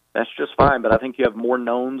that's just fine. But I think you have more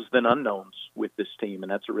knowns than unknowns with this team,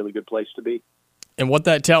 and that's a really good place to be. And what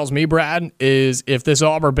that tells me, Brad, is if this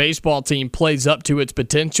Auburn baseball team plays up to its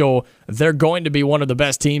potential, they're going to be one of the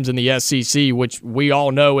best teams in the SEC, which we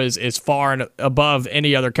all know is far and above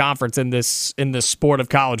any other conference in this sport of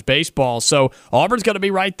college baseball. So Auburn's going to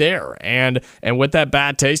be right there. And with that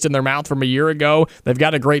bad taste in their mouth from a year ago, they've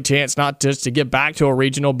got a great chance not just to get back to a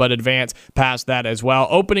regional, but advance past that as well.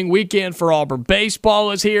 Opening weekend for Auburn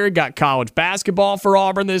baseball is here. Got college basketball for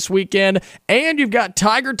Auburn this weekend. And you've got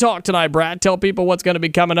Tiger Talk tonight, Brad. Tell people what's going to be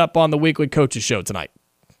coming up on the weekly coaches show tonight.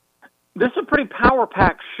 This is a pretty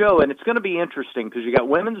power-packed show, and it's going to be interesting because you got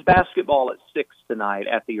women's basketball at 6 tonight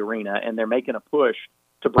at the arena, and they're making a push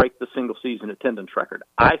to break the single-season attendance record.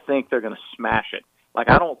 I think they're going to smash it. Like,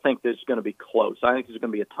 I don't think this is going to be close. I think there's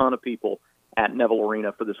going to be a ton of people at Neville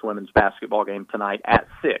Arena for this women's basketball game tonight at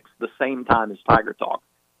 6, the same time as Tiger Talk.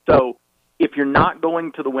 So if you're not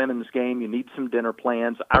going to the women's game, you need some dinner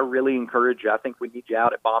plans. I really encourage you. I think we need you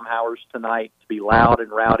out at Baumhauer's tonight to be loud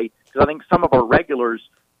and rowdy, because I think some of our regulars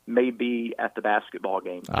may be at the basketball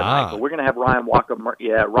game tonight. But we're going to have Ryan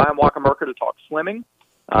Wakamerka to talk swimming.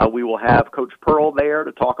 We will have Coach Pearl there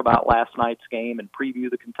to talk about last night's game and preview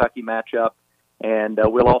the Kentucky matchup. And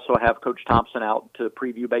we'll also have Coach Thompson out to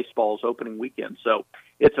preview baseball's opening weekend. So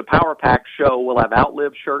it's a power-packed show. We'll have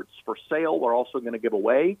Outlive shirts for sale. We're also going to give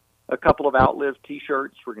away a couple of Outlive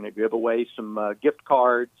T-shirts. We're going to give away some gift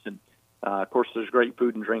cards. And, of course, there's great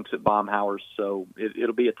food and drinks at Baumhauer's. So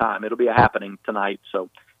it'll be a time. It'll be a happening tonight. So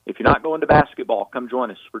if you're not going to basketball, come join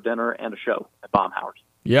us for dinner and a show at Baumhauer's.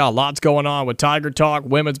 Yeah, lots going on with Tiger Talk,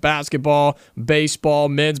 women's basketball, baseball,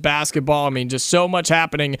 men's basketball. I mean, just so much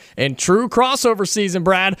happening in true crossover season,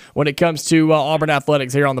 Brad, when it comes to Auburn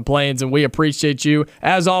Athletics here on the Plains. And we appreciate you,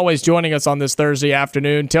 as always, joining us on this Thursday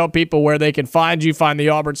afternoon. Tell people where they can find you, find the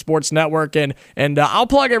Auburn Sports Network, and I'll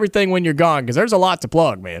plug everything when you're gone, because there's a lot to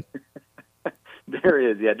plug, man. There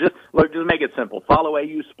is, yeah. Just make it simple. Follow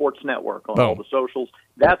AU Sports Network on all the socials.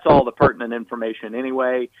 That's all the pertinent information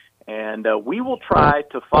anyway. And we will try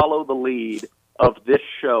to follow the lead of this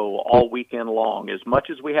show all weekend long. As much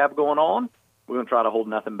as we have going on, we're going to try to hold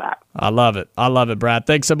nothing back. I love it. I love it, Brad.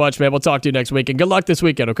 Thanks so much, man. We'll talk to you next week. And good luck this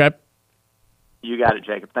weekend, okay? You got it,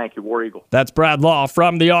 Jacob. Thank you, War Eagle. That's Brad Law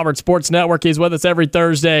from the Auburn Sports Network. He's with us every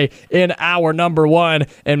Thursday in hour number 1.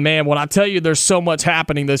 And, man, when I tell you there's so much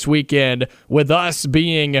happening this weekend, with us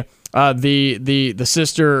being the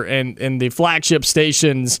sister and the flagship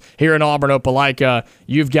stations here in Auburn, Opelika,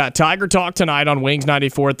 you've got Tiger Talk tonight on Wings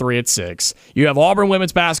 94.3 at 6. You have Auburn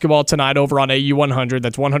women's basketball tonight over on AU 100.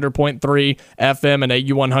 That's 100.3 FM and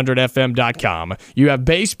AU100FM.com. You have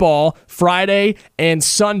baseball Friday and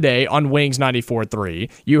Sunday on Wings 94.3.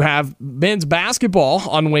 You have men's basketball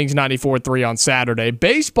on Wings 94.3 on Saturday.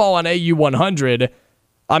 Baseball on AU 100.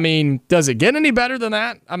 I mean, does it get any better than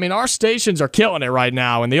that? I mean, our stations are killing it right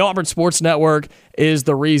now, and the Auburn Sports Network is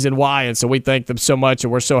the reason why, and so we thank them so much,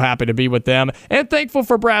 and we're so happy to be with them, and thankful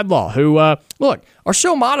for Brad Law, who, look, our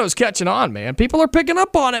show motto is catching on, man. People are picking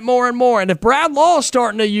up on it more and more, and if Brad Law is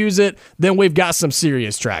starting to use it, then we've got some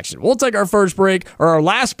serious traction. We'll take our first break, or our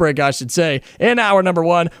last break, I should say, in hour number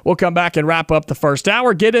 1. We'll come back and wrap up the first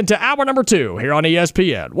hour, get into hour number 2 here on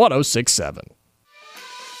ESPN 106.7.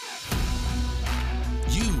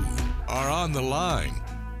 Are on the line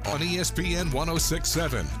on ESPN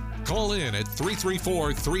 106.7. Call in at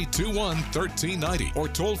 334-321-1390 or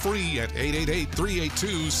toll free at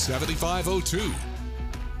 888-382-7502.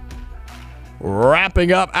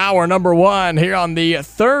 Wrapping up hour number 1 here on the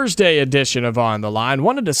Thursday edition of On the Line.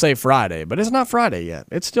 Wanted to say Friday, but it's not Friday yet.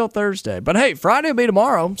 It's still Thursday. But hey, Friday will be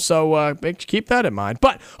tomorrow, so keep that in mind.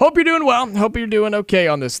 But hope you're doing well. Hope you're doing okay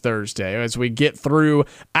on this Thursday as we get through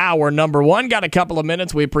hour number 1. Got a couple of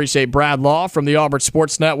minutes. We appreciate Brad Law from the Auburn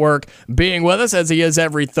Sports Network being with us, as he is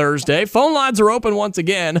every Thursday. Phone lines are open once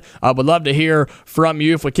again. I would love to hear from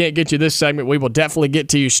you. If we can't get you this segment, we will definitely get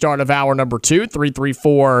to you start of hour number 2,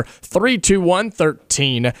 334-321-1390.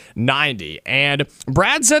 And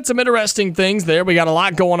Brad said some interesting things there. We got a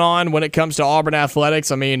lot going on when it comes to Auburn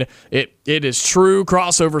Athletics. I mean, it is true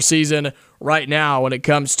crossover season right now when it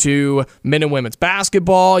comes to men and women's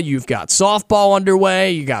basketball. You've got softball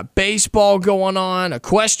underway. You got baseball going on,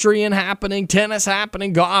 equestrian happening, tennis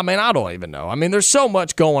happening. I mean, I don't even know. I mean, there's so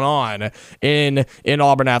much going on in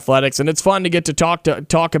Auburn Athletics, and it's fun to get to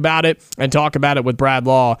talk about it and talk about it with Brad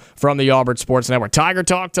Law from the Auburn Sports Network. Tiger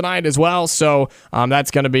Talk tonight as well, so that's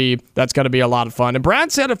going to be a lot of fun. And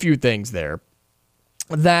Brad said a few things there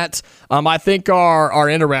that I think are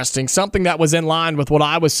interesting, something that was in line with what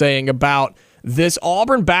I was saying about this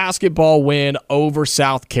Auburn basketball win over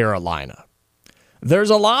South Carolina. There's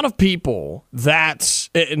a lot of people that,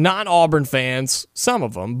 not Auburn fans, some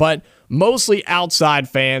of them, but mostly outside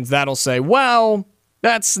fans that'll say, well,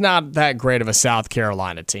 that's not that great of a South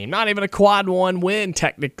Carolina team. Not even a quad 1 win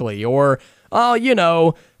technically, or oh, you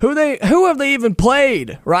know, who have they even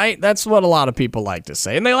played, right? That's what a lot of people like to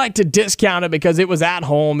say. And they like to discount it because it was at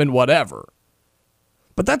home and whatever.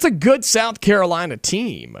 But that's a good South Carolina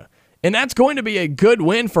team. And that's going to be a good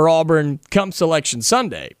win for Auburn come Selection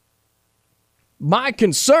Sunday. My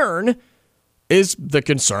concern is the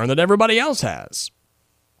concern that everybody else has.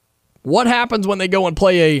 What happens when they go and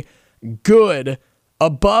play a good,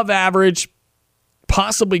 above average,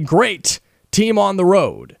 possibly great team on the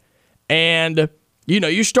road? And, you know,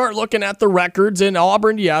 you start looking at the records in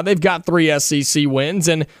Auburn. Yeah, they've got 3 SEC wins,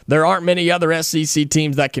 and there aren't many other SEC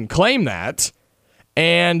teams that can claim that.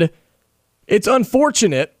 And it's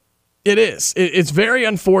unfortunate. It is. It's very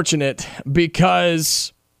unfortunate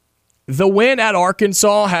because the win at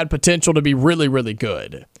Arkansas had potential to be really, really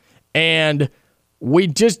good. And we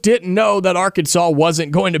just didn't know that Arkansas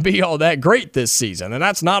wasn't going to be all that great this season. And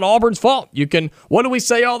that's not Auburn's fault. What do we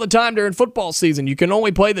say all the time during football season? You can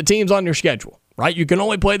only play the teams on your schedule, right? You can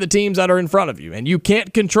only play the teams that are in front of you. And you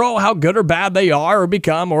can't control how good or bad they are or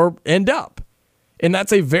become or end up. And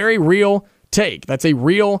that's a very real take. That's a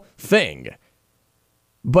real thing.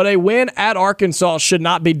 But a win at Arkansas should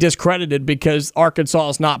not be discredited because Arkansas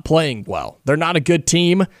is not playing well. They're not a good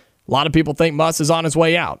team. A lot of people think Muss is on his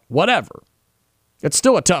way out. Whatever. It's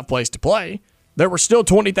still a tough place to play. There were still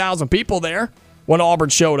 20,000 people there when Auburn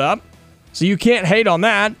showed up. So you can't hate on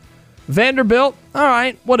that. Vanderbilt, all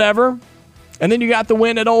right, whatever. And then you got the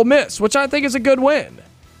win at Ole Miss, which I think is a good win.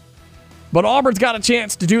 But Auburn's got a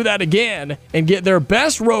chance to do that again and get their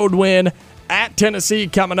best road win at Tennessee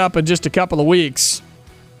coming up in just a couple of weeks.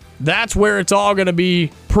 That's where it's all going to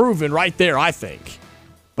be proven right there, I think.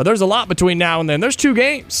 But there's a lot between now and then. There's 2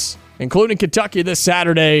 games, including Kentucky this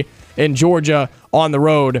Saturday and Georgia on the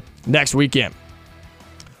road next weekend.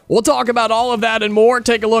 We'll talk about all of that and more.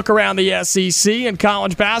 Take a look around the SEC and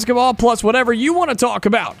college basketball, plus whatever you want to talk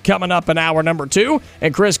about coming up in hour number 2.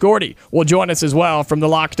 And Chris Gordy will join us as well from the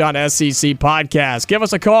Locked On SEC podcast. Give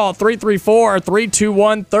us a call,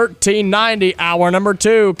 334-321-1390. Hour number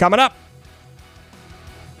 2 coming up.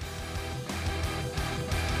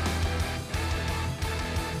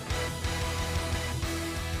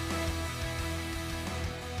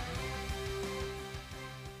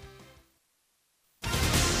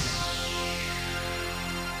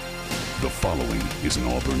 The following is an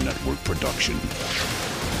Auburn Network production.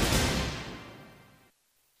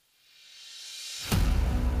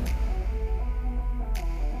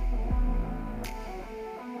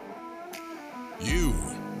 You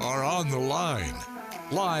are on the line.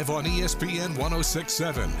 Live on ESPN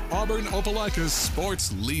 106.7, Auburn Opelika's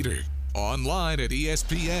sports leader. Online at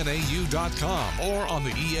ESPNAU.com or on the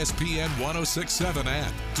ESPN 106.7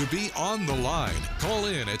 app. To be on the line, call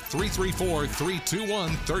in at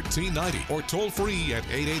 334-321-1390 or toll free at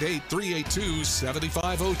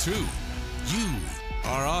 888-382-7502. You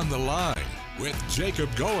are on the line with Jacob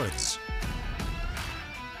Goins.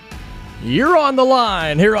 You're on the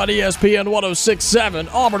line here on ESPN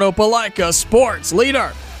 106.7, Auburn Opelika sports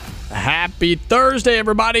leader. Happy Thursday,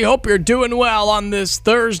 everybody. Hope you're doing well on this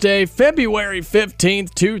Thursday, February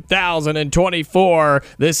 15th, 2024.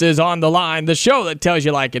 This is On the Line, the show that tells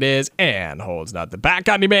you like it is and holds nothing back.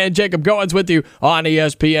 I'm your man, Jacob Goins, with you on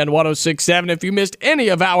ESPN 106.7. If you missed any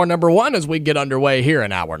of hour number 1 as we get underway here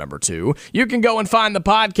in hour number 2, you can go and find the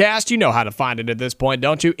podcast. You know how to find it at this point,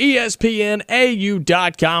 don't you?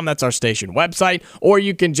 ESPNAU.com. That's our station website. Or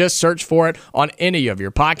you can just search for it on any of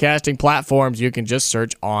your podcasting platforms. You can just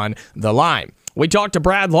search On the Line. We talked to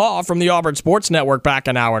Brad Law from the Auburn Sports Network back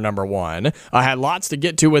in hour number 1. I had lots to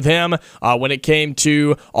get to with him when it came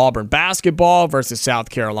to Auburn basketball versus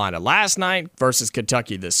South Carolina last night versus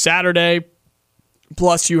Kentucky this Saturday.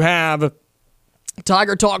 Plus you have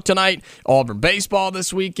Tiger Talk tonight, Auburn baseball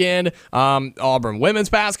this weekend, Auburn women's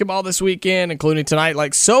basketball this weekend, including tonight.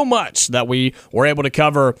 Like, so much that we were able to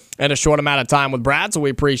cover in a short amount of time with Brad, so we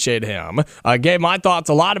appreciate him. Gave my thoughts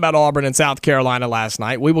a lot about Auburn and South Carolina last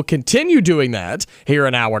night. We will continue doing that here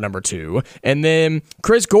in hour number 2. And then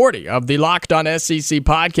Chris Gordy of the Locked On SEC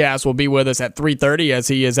podcast will be with us at 3:30, as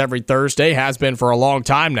he is every Thursday, has been for a long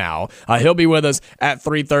time now. He'll be with us at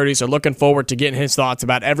 3:30, so looking forward to getting his thoughts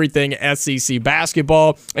about everything SEC basketball.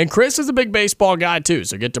 And Chris is a big baseball guy too,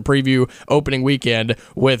 so get to preview opening weekend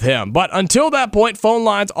with him. But until that point, phone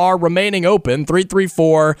lines are remaining open,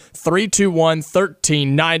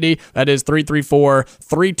 334-321-1390. That is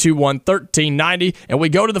 334-321-1390. And we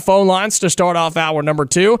go to the phone lines to start off hour number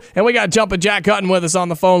 2. And we got Jumpin' Jack Hutton with us on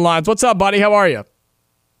the phone lines. What's up, buddy? How are you?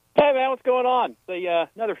 Hey, man, what's going on?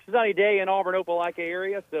 It's another sunny day in Auburn, Opelika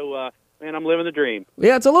area, so man, I'm living the dream.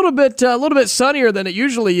 Yeah, it's a little bit sunnier than it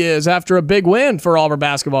usually is after a big win for Auburn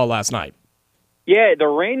basketball last night. Yeah, the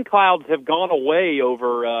rain clouds have gone away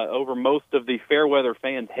over most of the fair weather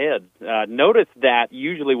fans' heads. Notice that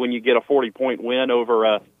usually when you get a 40-point win over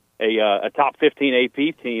a top 15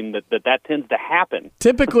 AP team, that tends to happen.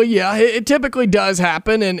 Typically, yeah, it typically does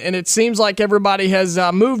happen, and it seems like everybody has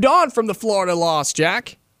moved on from the Florida loss,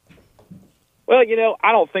 Jack. Well,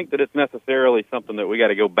 I don't think that it's necessarily something that we got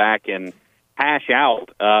to go back and hash out.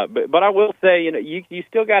 But I will say, you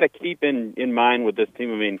still got to keep in mind with this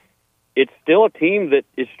team. I mean, it's still a team that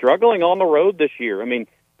is struggling on the road this year. I mean,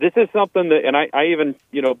 this is something that, and I even,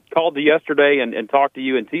 called you yesterday and talked to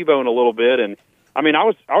you and T-Bone a little bit, and I mean, I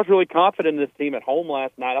was really confident in this team at home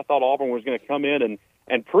last night. I thought Auburn was going to come in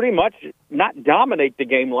and pretty much not dominate the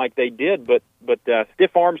game like they did, but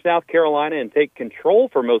stiff-arm South Carolina and take control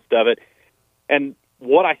for most of it. And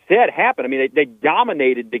what I said happened. I mean, they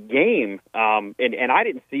dominated the game, and I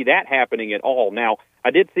didn't see that happening at all. Now, I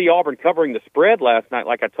did see Auburn covering the spread last night,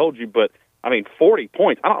 like I told you, but, I mean, 40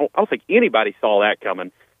 points. I don't think anybody saw that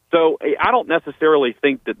coming. So I don't necessarily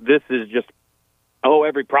think that this is just,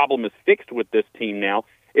 every problem is fixed with this team now.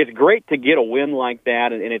 It's great to get a win like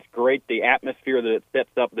that, and it's great the atmosphere that it sets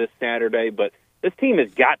up this Saturday, but this team has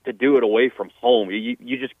got to do it away from home.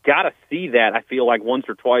 You just got to see that, I feel like, once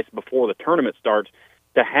or twice before the tournament starts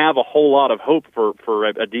to have a whole lot of hope for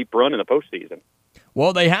a deep run in the postseason.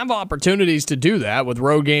 Well, they have opportunities to do that with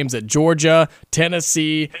road games at Georgia,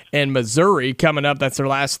 Tennessee, and Missouri coming up. That's their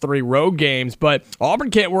last 3 road games. But Auburn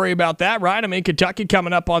can't worry about that, right? I mean, Kentucky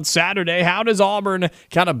coming up on Saturday. How does Auburn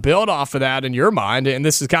kind of build off of that in your mind? And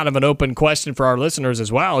this is kind of an open question for our listeners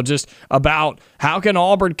as well, just about how can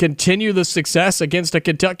Auburn continue the success against a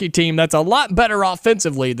Kentucky team that's a lot better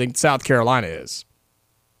offensively than South Carolina is?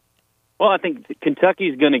 Well, I think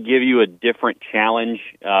Kentucky's going to give you a different challenge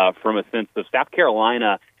from a sense of South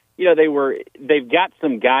Carolina. You know, they've got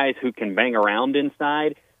some guys who can bang around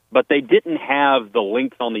inside, but they didn't have the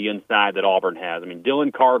length on the inside that Auburn has. I mean,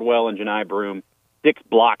 Dylan Cardwell and Janai Broome, 6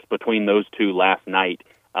 blocks between those two last night,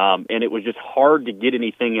 and it was just hard to get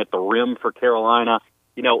anything at the rim for Carolina.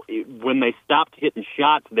 You know, when they stopped hitting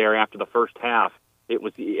shots there after the first half, it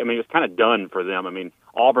was kind of done for them. I mean,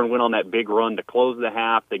 Auburn went on that big run to close the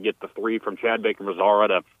half. They get the 3 from Chad Baker-Mazara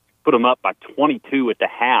to put them up by 22 at the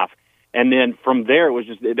half. And then from there, it was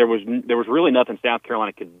just there was really nothing South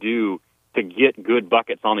Carolina could do to get good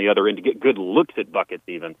buckets on the other end, to get good looks at buckets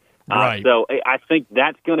even. Right. So I think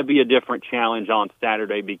that's going to be a different challenge on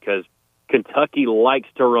Saturday because Kentucky likes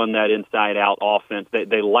to run that inside-out offense.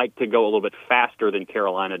 They like to go a little bit faster than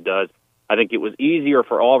Carolina does. I think it was easier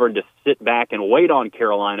for Auburn to sit back and wait on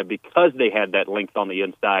Carolina because they had that length on the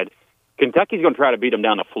inside. Kentucky's going to try to beat them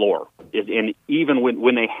down the floor. And even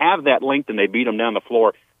when they have that length and they beat them down the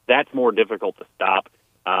floor, that's more difficult to stop.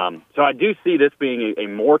 So I do see this being a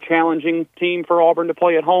more challenging team for Auburn to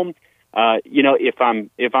play at home. You know, if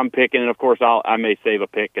I'm picking, and of course I may save a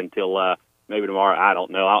pick until maybe tomorrow. I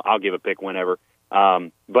don't know. I'll give a pick whenever.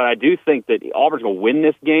 But I do think that Auburn's going to win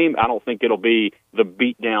this game. I don't think it'll be the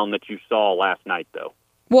beatdown that you saw last night, though.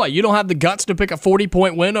 What, you don't have the guts to pick a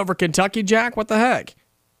 40-point win over Kentucky, Jack? What the heck?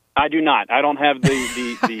 I do not. I don't have the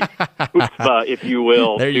chutzpah, if you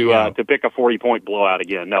will, to pick a 40-point blowout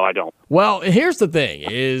again. No, I don't. Well, here's the thing,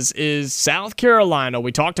 is South Carolina,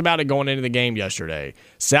 we talked about it going into the game yesterday,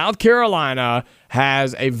 South Carolina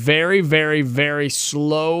has a very, very, very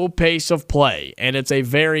slow pace of play, and it's a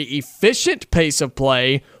very efficient pace of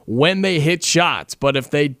play when they hit shots. But if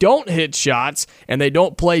they don't hit shots and they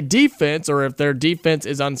don't play defense, or if their defense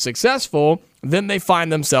is unsuccessful, then they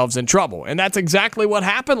find themselves in trouble. And that's exactly what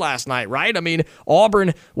happened last night, right? I mean,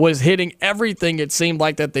 Auburn was hitting everything it seemed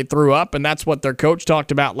like that they threw up, and that's what their coach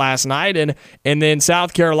talked about last night. And then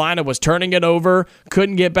South Carolina was turning it over,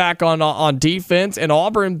 couldn't get back on defense, and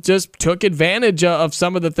Auburn just took advantage of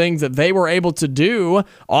some of the things that they were able to do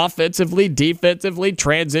offensively, defensively,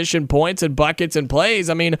 transition points and buckets and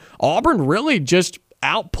plays. I mean, Auburn really just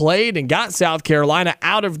outplayed and got South Carolina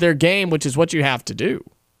out of their game, which is what you have to do.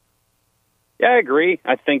 Yeah, I agree.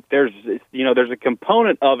 I think there's a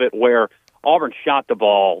component of it where Auburn shot the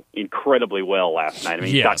ball incredibly well last night. I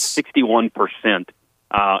mean, he shot 61%,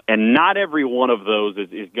 and not every one of those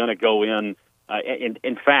is going to go in.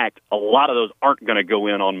 In fact, a lot of those aren't going to go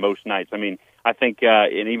in on most nights. I mean, I think,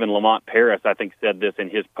 and even Lamont Paris, I think, said this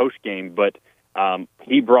in his postgame, but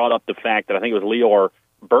he brought up the fact that I think it was Lior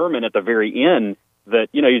Berman at the very end that,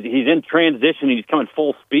 you know, he's in transition, he's coming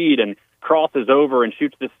full speed and crosses over and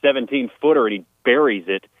shoots this 17-footer and he buries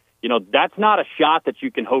it. You know, that's not a shot that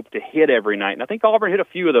you can hope to hit every night. And I think Auburn hit a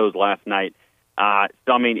few of those last night.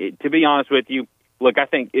 So, I mean, to be honest with you, look, I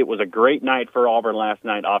think it was a great night for Auburn last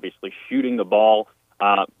night, obviously shooting the ball.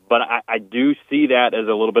 But I do see that as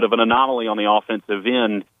a little bit of an anomaly on the offensive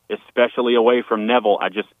end, especially away from Neville.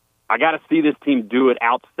 I got to see this team do it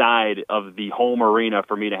outside of the home arena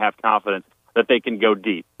for me to have confidence that they can go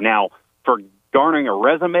deep. Now, for garnering a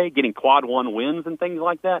resume, getting quad one wins and things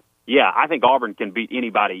like that, yeah, I think Auburn can beat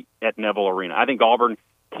anybody at Neville Arena. I think Auburn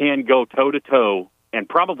can go toe-to-toe and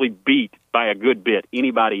probably beat by a good bit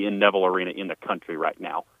anybody in Neville Arena in the country right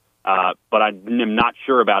now. But I'm not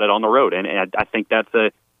sure about it on the road, and I think that's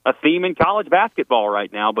a theme in college basketball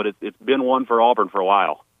right now, but it's been one for Auburn for a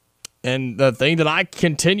while. And the thing that I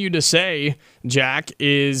continue to say, Jack,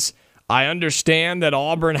 is I understand that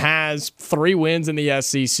Auburn has 3 wins in the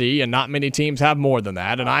SEC, and not many teams have more than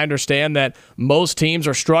that. And I understand that most teams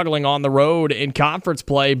are struggling on the road in conference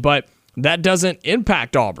play, but that doesn't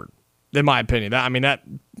impact Auburn, in my opinion.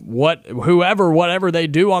 Whatever they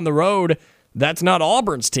do on the road, that's not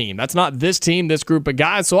Auburn's team. That's not this team, this group of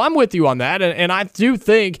guys. So I'm with you on that. And I do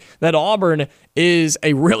think that Auburn is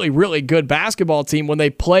a really, really good basketball team when they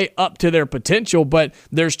play up to their potential. But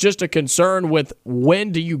there's just a concern with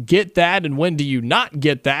when do you get that and when do you not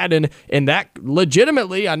get that. And that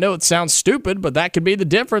legitimately, I know it sounds stupid, but that could be the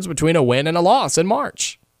difference between a win and a loss in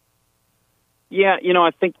March. Yeah,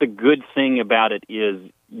 I think the good thing about it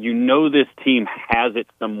is this team has it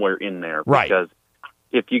somewhere in there. Right. Because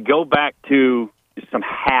if you go back to some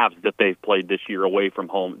halves that they've played this year away from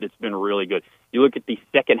home, it's been really good. You look at the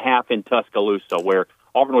second half in Tuscaloosa, where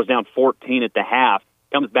Auburn was down 14 at the half,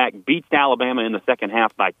 comes back, beats Alabama in the second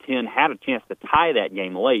half by 10, had a chance to tie that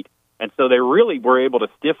game late. And so they really were able to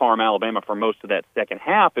stiff-arm Alabama for most of that second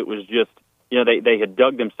half. It was just, they had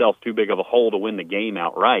dug themselves too big of a hole to win the game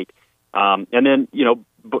outright. And then,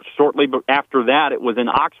 but shortly after that, it was in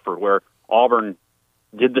Oxford where Auburn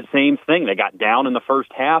did the same thing. They got down in the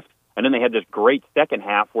first half, and then they had this great second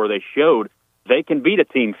half where they showed they can beat a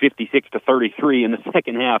team 56-33 in the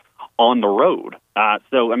second half on the road.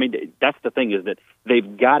 So, that's the thing, is that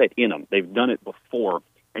they've got it in them. They've done it before,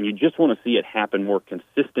 and you just want to see it happen more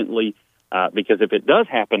consistently, because if it does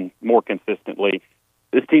happen more consistently,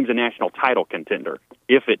 this team's a national title contender.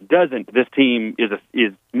 If it doesn't, this team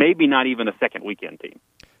is maybe not even a second weekend team.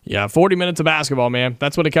 Yeah, 40 minutes of basketball, man.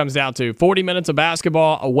 That's what it comes down to. 40 minutes of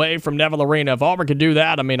basketball away from Neville Arena. If Auburn could do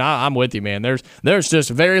that, I'm with you, man. There's just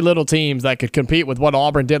very little teams that could compete with what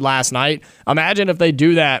Auburn did last night. Imagine if they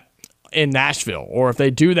do that in Nashville, or if they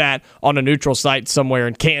do that on a neutral site somewhere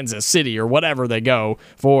in Kansas City or whatever they go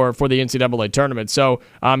for the NCAA tournament. So,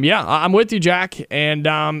 I'm with you, Jack. And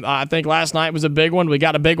I think last night was a big one. We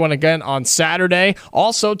got a big one again on Saturday.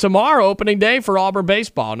 Also, tomorrow, opening day for Auburn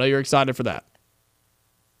Baseball. I know you're excited for that.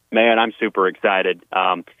 Man, I'm super excited.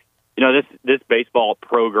 This baseball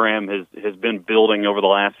program has been building over the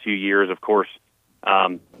last few years. Of course,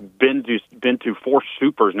 been to 4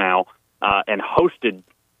 supers now, and hosted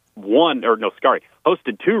 2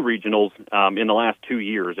 regionals in the last 2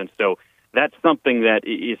 years, and so that's something that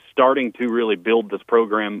is starting to really build this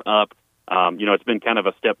program up. It's been kind of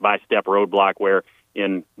a step-by-step roadblock where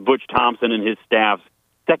in Butch Thompson and his staff's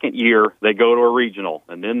second year, they go to a regional,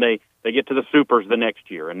 and then they get to the supers the next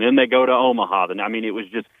year, and then they go to Omaha.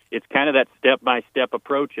 It's kind of that step-by-step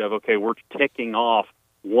approach of, okay, we're ticking off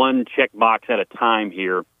one checkbox at a time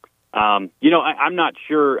here. I'm not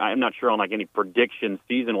sure on like any prediction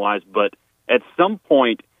season-wise, but at some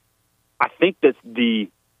point, I think the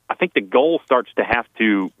goal starts to have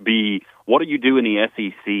to be, what do you do in the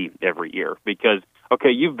SEC every year? Because,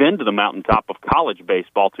 okay, you've been to the mountaintop of college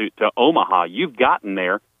baseball to Omaha. You've gotten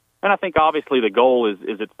there. And I think obviously the goal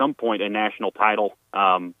is at some point a national title.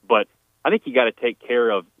 But I think you got to take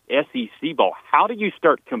care of SEC ball. How do you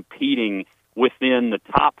start competing within the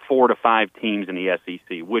top 4 to 5 teams in the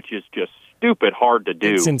SEC, which is just stupid hard to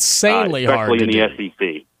do. It's insanely hard to do. Especially in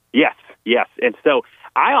the SEC. Yes. And so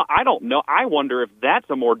I don't know. I wonder if that's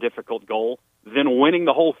a more difficult goal than winning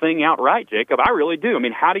the whole thing outright, Jacob. I really do.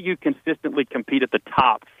 How do you consistently compete at the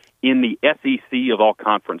top in the SEC of all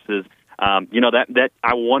conferences? That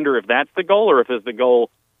I wonder if that's the goal, or if it's the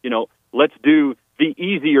goal, let's do the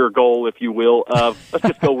easier goal, if you will, of let's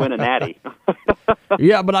just go win a natty.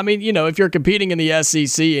 Yeah, but if you're competing in the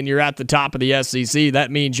SEC and you're at the top of the SEC,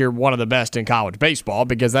 that means you're one of the best in college baseball,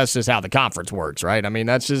 because that's just how the conference works, right?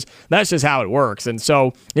 That's just how it works. And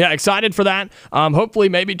so, yeah, excited for that. Hopefully,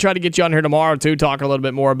 maybe try to get you on here tomorrow too, talk a little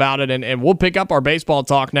bit more about it, and we'll pick up our baseball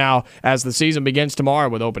talk now as the season begins tomorrow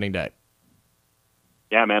with opening day.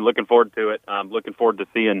 Yeah, man, looking forward to it. Looking forward to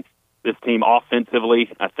seeing this team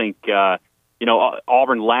offensively. I think,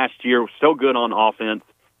 Auburn last year was so good on offense,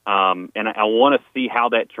 and I want to see how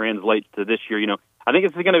that translates to this year. I think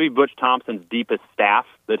it's going to be Butch Thompson's deepest staff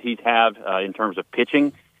that he's had in terms of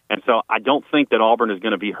pitching, and so I don't think that Auburn is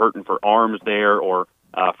going to be hurting for arms there or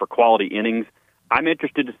for quality innings. I'm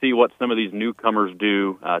interested to see what some of these newcomers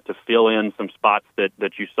do to fill in some spots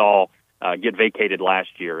that you saw get vacated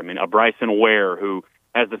last year. A Bryson Ware, who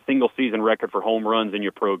has the single-season record for home runs in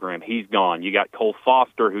your program, he's gone. You got Cole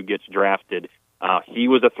Foster, who gets drafted. He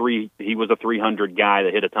was a 300 guy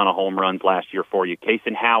that hit a ton of home runs last year for you.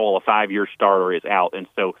 Kason Howell, a 5-year starter, is out. And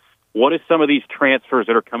so what is some of these transfers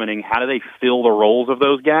that are coming in? How do they fill the roles of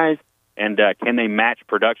those guys? And can they match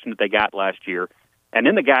production that they got last year? And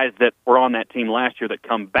then the guys that were on that team last year that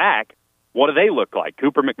come back, what do they look like?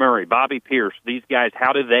 Cooper McMurray, Bobby Pierce, these guys,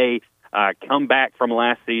 how do they come back from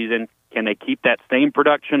last season? Can they keep that same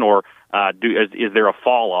production, or is there a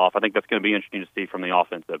fall off? I think that's going to be interesting to see from the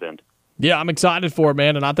offensive end. Yeah, I'm excited for it,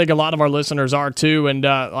 man, and I think a lot of our listeners are too. And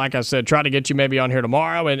like I said, try to get you maybe on here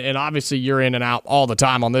tomorrow. And obviously, you're in and out all the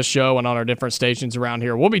time on this show and on our different stations around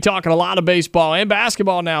here. We'll be talking a lot of baseball and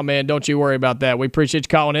basketball now, man. Don't you worry about that. We appreciate you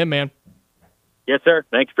calling in, man. Yes, sir.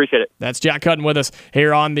 Thanks. Appreciate it. That's Jack Hutton with us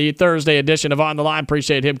here on the Thursday edition of On the Line.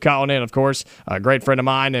 Appreciate him calling in, of course. A great friend of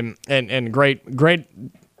mine and great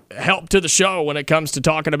help to the show when it comes to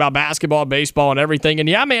talking about basketball, baseball, and everything. And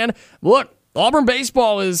yeah, man, look. Auburn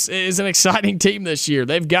baseball is an exciting team this year.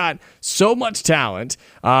 They've got so much talent.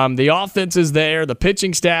 The offense is there. The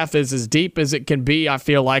pitching staff is as deep as it can be, I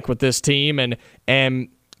feel like, with this team. And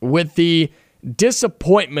with the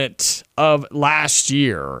disappointment of last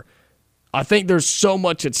year, I think there's so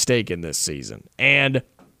much at stake in this season. And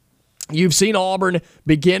you've seen Auburn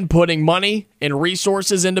begin putting money and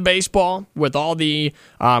resources into baseball with all the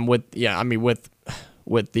with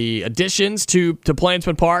the additions to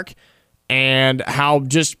Plainsman Park. And how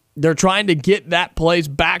just they're trying to get that place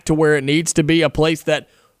back to where it needs to be, a place that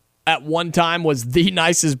at one time was the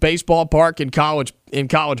nicest baseball park in college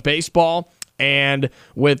baseball. And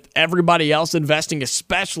with everybody else investing,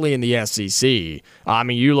 especially in the SEC, I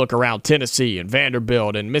mean, you look around Tennessee and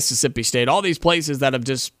Vanderbilt and Mississippi State, all these places that have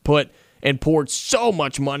just put and poured so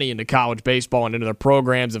much money into college baseball and into their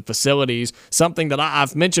programs and facilities, something that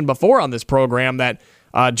I've mentioned before on this program that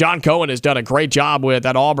John Cohen has done a great job with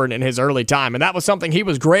at Auburn in his early time. And that was something he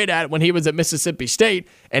was great at when he was at Mississippi State,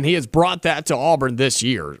 and he has brought that to Auburn this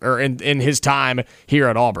year, or in his time here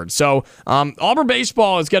at Auburn. So Auburn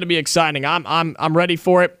baseball is going to be exciting. I'm ready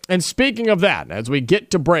for it. And speaking of that, as we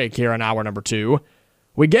get to break here in hour number 2,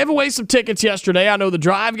 we gave away some tickets yesterday. I know the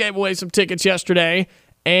Drive gave away some tickets yesterday,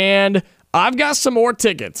 and I've got some more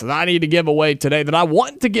tickets that I need to give away today, that I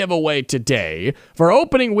want to give away today for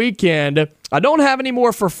opening weekend. I don't have any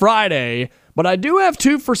more for Friday, but I do have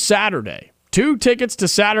 2 for Saturday. 2 tickets to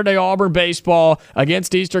Saturday Auburn baseball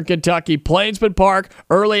against Eastern Kentucky, Plainsman Park,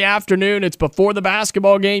 early afternoon. It's before the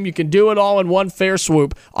basketball game. You can do it all in one fair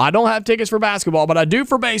swoop. I don't have tickets for basketball, but I do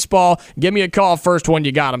for baseball. Give me a call first when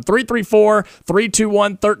you got them.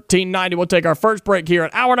 334-321-1390. We'll take our first break here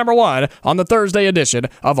at hour number 1 on the Thursday edition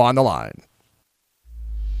of On the Line.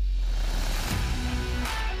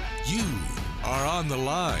 You are on the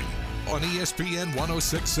line on ESPN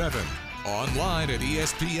 1067. Online at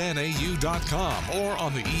ESPNAU.com or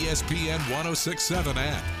on the ESPN 1067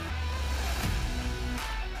 app.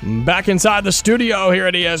 Back inside the studio here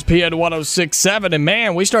at ESPN 1067, and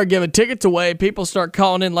man, we start giving tickets away. People start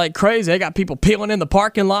calling in like crazy. I got people peeling in the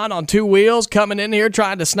parking lot on 2 wheels, coming in here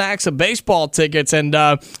trying to snag some baseball tickets. And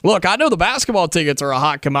look, I know the basketball tickets are a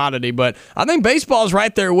hot commodity, but I think baseball's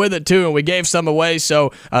right there with it too, and we gave some away.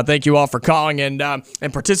 So thank you all for calling and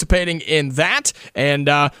participating in that. And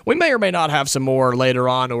we may or may not have some more later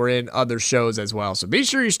on or in other shows as well. So be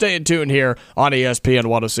sure you stay in tune here on ESPN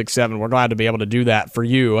 1067. We're glad to be able to do that for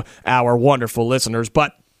you, our wonderful listeners.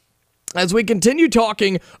 But as we continue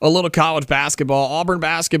talking a little college basketball, Auburn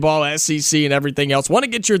basketball, SEC, and everything else, want to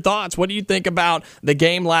get your thoughts. What do you think about the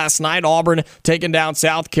game last night? Auburn taking down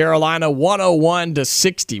South Carolina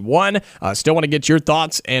 101-61. Still want to get your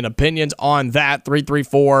thoughts and opinions on that.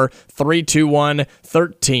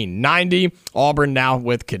 334-321-1390. Auburn now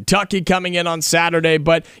with Kentucky coming in on Saturday.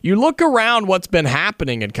 But you look around what's been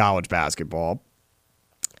happening in college basketball,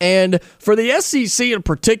 and for the SEC in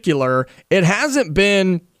particular, it hasn't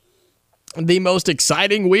been the most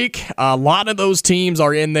exciting week. A lot of those teams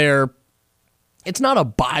are in there. It's not a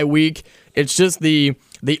bye week. It's just the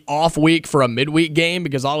off week for a midweek game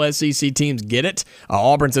because all SEC teams get it.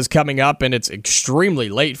 Auburn's is coming up, and it's extremely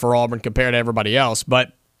late for Auburn compared to everybody else.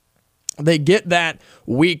 But they get that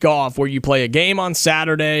week off where you play a game on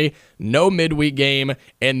Saturday, no midweek game,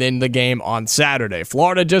 and then the game on Saturday.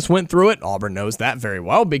 Florida just went through it. Auburn knows that very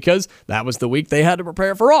well because that was the week they had to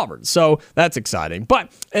prepare for Auburn. So that's exciting.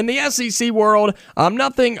 But in the SEC world,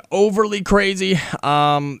 nothing overly crazy.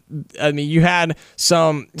 I mean, you had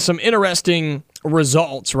some interesting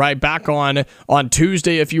results right back on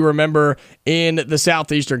Tuesday. If you remember, in the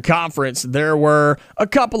Southeastern Conference, there were a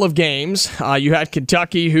couple of games. You had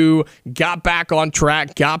Kentucky, who got back on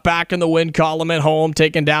track, got back in the win column at home,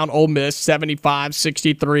 taking down Ole Miss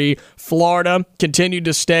 75-63. Florida continued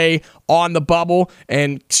to stay on the bubble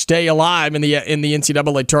and stay alive in the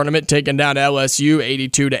NCAA tournament, taking down LSU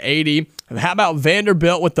 82-80. And how about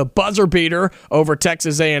Vanderbilt with the buzzer beater over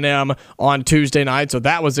Texas A&M on Tuesday night? So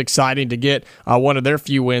that was exciting to get one of their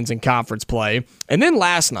few wins in conference play. And then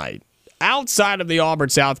last night, outside of the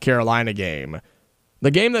Auburn-South Carolina game,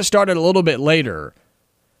 the game that started a little bit later,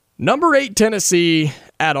 Number 8 Tennessee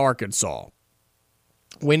at Arkansas.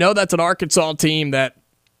 We know that's an Arkansas team that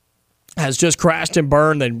has just crashed and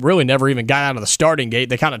burned. They really never even got out of the starting gate.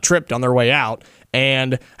 They kind of tripped on their way out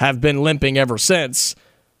and have been limping ever since.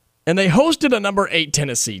 And they hosted a number 8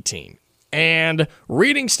 Tennessee team. And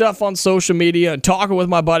reading stuff on social media and talking with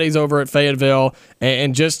my buddies over at Fayetteville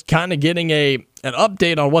and just kind of getting an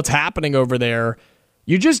update on what's happening over there,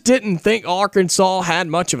 you just didn't think Arkansas had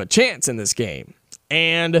much of a chance in this game.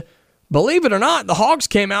 And believe it or not, the Hogs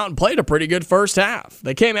came out and played a pretty good first half.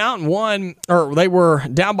 They came out and won, or they were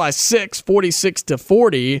down by 6,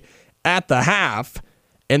 46-40 at the half.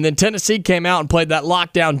 And then Tennessee came out and played that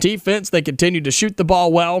lockdown defense. They continued to shoot the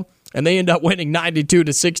ball well, and they end up winning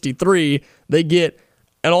 92-63. They get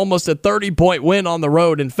almost a 30-point win on the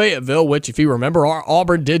road in Fayetteville, which, if you remember,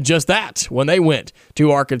 Auburn did just that when they went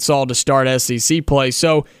to Arkansas to start SEC play.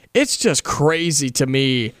 So it's just crazy to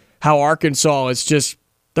me how Arkansas is just,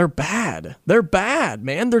 they're bad. They're bad,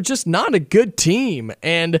 man. They're just not a good team.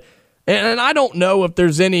 And I don't know if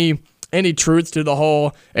there's any truth to the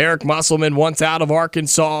whole Eric Musselman wants out of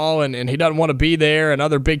Arkansas and he doesn't want to be there and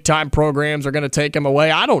other big-time programs are going to take him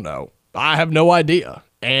away. I don't know. I have no idea.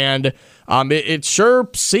 And it sure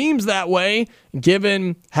seems that way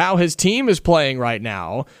given how his team is playing right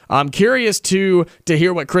now. I'm curious to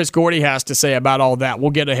hear what Chris Gordy has to say about all that.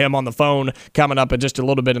 We'll get to him on the phone coming up in just a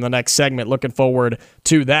little bit in the next segment. Looking forward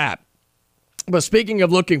to that. But speaking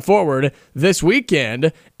of looking forward, this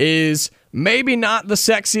weekend is maybe not the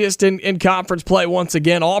sexiest in conference play once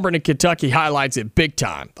again. Auburn and Kentucky highlights it big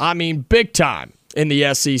time. I mean, big time in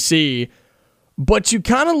the SEC. But you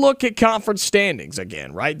kind of look at conference standings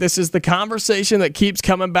again, right? This is the conversation that keeps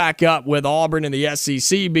coming back up with Auburn and the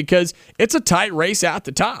SEC because it's a tight race at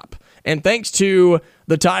the top. And thanks to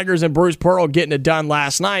the Tigers and Bruce Pearl getting it done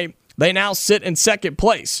last night, they now sit in second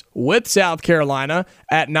place with South Carolina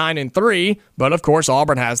at 9-3. But, of course,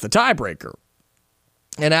 Auburn has the tiebreaker.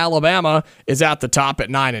 And Alabama is at the top at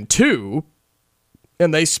 9-2.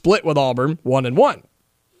 And they split with Auburn 1-1.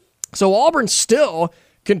 So Auburn still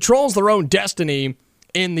controls their own destiny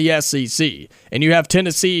in the SEC. And you have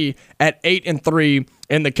Tennessee at 8-3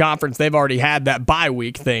 in the conference. They've already had that bye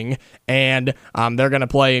week thing, and they're going to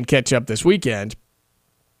play and catch up this weekend.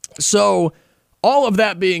 So all of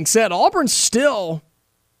that being said, Auburn's still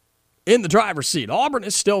in the driver's seat. Auburn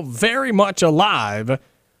is still very much alive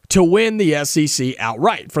to win the SEC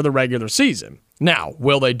outright for the regular season. Now,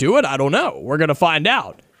 will they do it? I don't know. We're going to find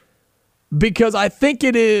out. Because I think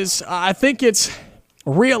it's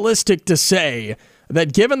realistic to say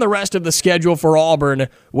that given the rest of the schedule for Auburn,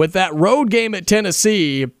 with that road game at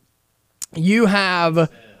Tennessee, you have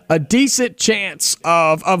a decent chance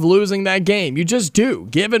of losing that game. You just do.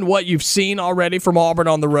 Given what you've seen already from Auburn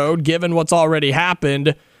on the road, given what's already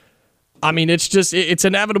happened, I mean, it's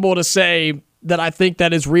inevitable to say that I think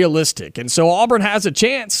that is realistic. And so Auburn has a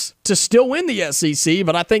chance to still win the SEC,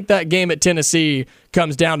 but I think that game at Tennessee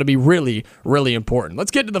comes down to be really, really important.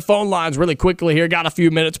 Let's get to the phone lines really quickly here. Got a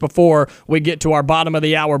few minutes before we get to our bottom of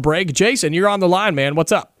the hour break. Jason, you're on the line, man.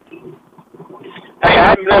 What's up? Hey, I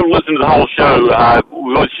haven't been able to listen to the whole show. I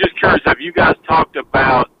was just curious, have you guys talked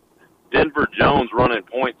about Denver Jones running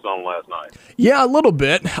points on last night? Yeah, a little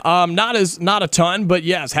bit. Not a ton, but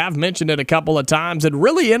yes, have mentioned it a couple of times and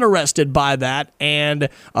really interested by that. And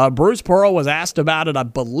Bruce Pearl was asked about it. I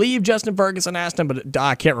believe Justin Ferguson asked him, but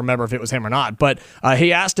I can't remember if it was him or not. But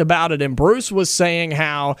he asked about it, and Bruce was saying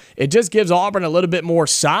how it just gives Auburn a little bit more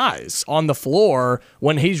size on the floor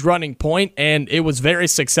when he's running point, and it was very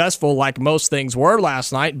successful like most things were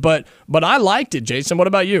last night. But I liked it, Jason. What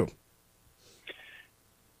about you?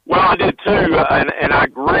 Well, I did too, and I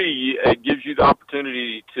agree. It gives you the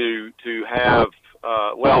opportunity to have,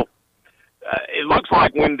 it looks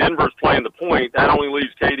like when Denver's playing the point, that only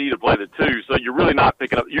leaves KD to play the two, so you're really not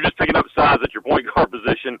picking up, you're just picking up size at your point guard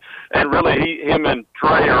position, and really him and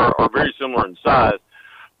Trey are very similar in size.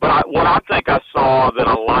 But what I think I saw that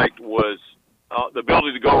I liked was the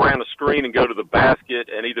ability to go around the screen and go to the basket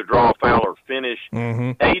and either draw a foul or finish.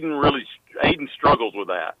 Mm-hmm. Aiden struggles with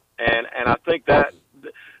that, and I think that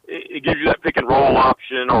it gives you that pick and roll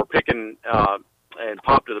option or pick and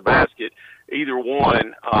pop to the basket. Either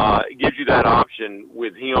one, it gives you that option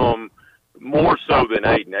with him more so than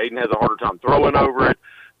Aiden. Aiden has a harder time throwing over it.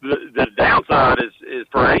 The downside is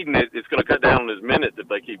for Aiden, it's going to cut down on his minutes if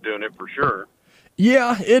they keep doing it for sure.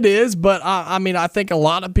 Yeah, it is. But I mean, I think a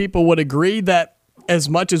lot of people would agree that as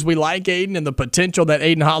much as we like Aiden and the potential that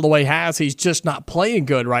Aiden Holloway has, he's just not playing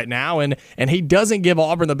good right now, and he doesn't give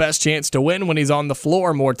Auburn the best chance to win when he's on the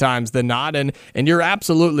floor more times than not. And you're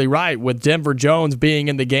absolutely right with Denver Jones being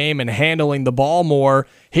in the game and handling the ball more.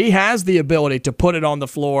 He has the ability to put it on the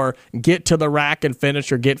floor, get to the rack and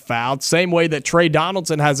finish or get fouled. Same way that Trey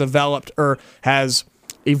Donaldson has developed or has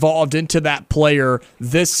evolved into that player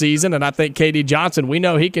this season. And I think KD Johnson, we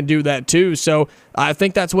know he can do that too. So I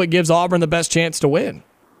think that's what gives Auburn the best chance to win.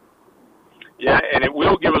 Yeah, and it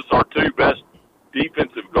will give us our two best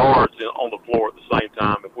defensive guards on the floor at the same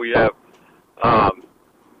time. If we have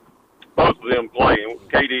both of them playing,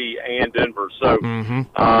 KD and Denver. So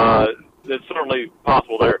it's certainly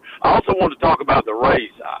possible there. I also want to talk about the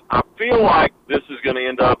race. I feel like this is going to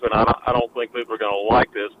end up, and I don't think people are going to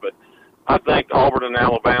like this, but I think Auburn and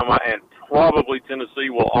Alabama and probably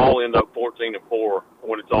Tennessee will all end up 14-4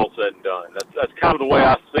 when it's all said and done. That's kind of the way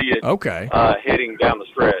I see it. Okay. Heading down the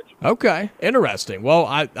stretch. Okay, interesting. Well,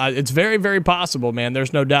 it's very, very possible, man.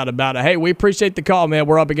 There's no doubt about it. Hey, we appreciate the call, man.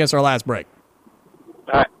 We're up against our last break.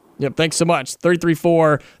 All right. Yep, thanks so much.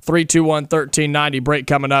 334-321-1390. Break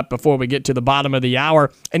coming up before we get to the bottom of the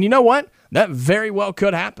hour. And you know what? That very well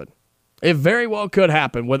could happen. It very well could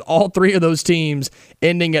happen with all three of those teams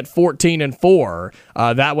ending at 14-4.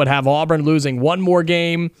 That would have Auburn losing one more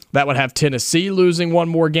game. That would have Tennessee losing one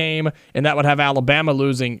more game. And that would have Alabama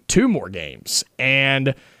losing two more games.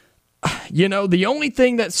 And, you know, the only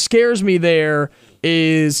thing that scares me there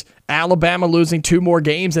is Alabama losing two more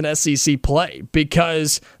games in SEC play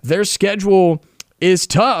because their schedule is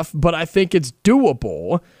tough, but I think it's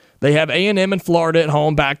doable. They have A&M and Florida at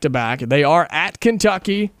home back-to-back. They are at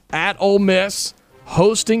Kentucky, at Ole Miss,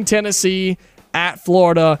 hosting Tennessee, at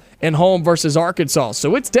Florida, and home versus Arkansas.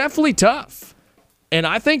 So it's definitely tough. And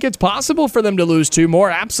I think it's possible for them to lose two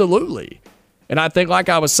more, absolutely. And I think, like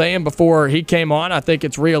I was saying before he came on, I think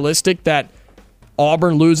it's realistic that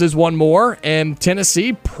Auburn loses one more, and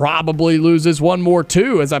Tennessee probably loses one more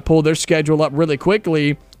too as I pull their schedule up really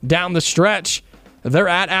quickly down the stretch. They're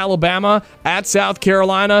at Alabama, at South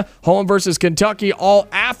Carolina, home versus Kentucky, all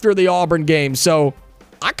after the Auburn game. So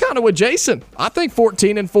I kind of with Jason. I think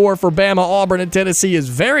 14-4 for Bama, Auburn, and Tennessee is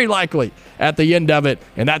very likely at the end of it,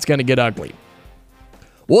 and that's going to get ugly.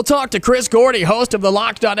 We'll talk to Chris Gordy, host of the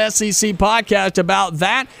Locked On SEC podcast, about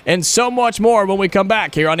that and so much more when we come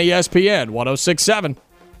back here on ESPN 106.7.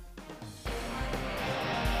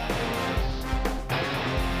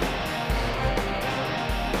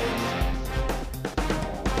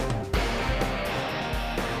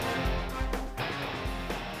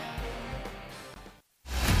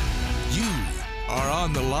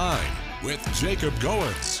 On the Line with Jacob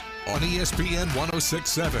Goins on ESPN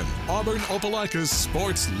 106.7, Auburn Opelika's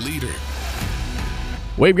sports leader.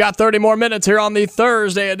 We've got 30 more minutes here on the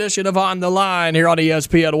Thursday edition of On the Line here on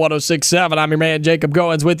ESPN 106.7. I'm your man, Jacob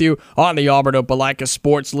Goins, with you on the Auburn Opelika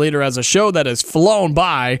Sports Leader as a show that has flown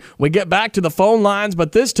by. We get back to the phone lines,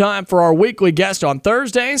 but this time for our weekly guest on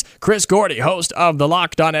Thursdays, Chris Gordy, host of the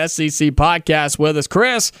Locked On SEC podcast with us.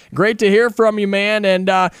 Chris, great to hear from you, man, and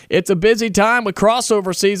it's a busy time with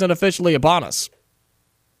crossover season officially upon us.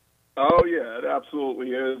 Oh, yeah, it absolutely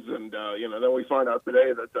is, and, then we find out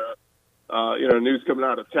today that news coming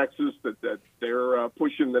out of Texas that they're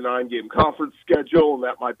pushing the 9-game conference schedule, and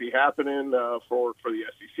that might be happening for the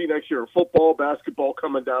SEC next year. Football, basketball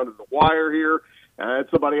coming down to the wire here. And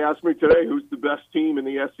somebody asked me today who's the best team in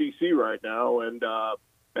the SEC right now, and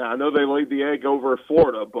I know they laid the egg over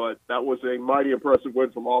Florida, but that was a mighty impressive win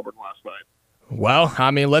from Auburn last night. Well,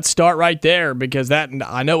 I mean, let's start right there because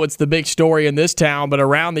I know it's the big story in this town, but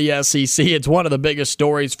around the SEC, it's one of the biggest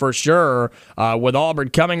stories for sure. With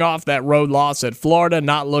Auburn coming off that road loss at Florida,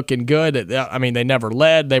 not looking good. I mean, they never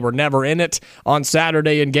led. They were never in it on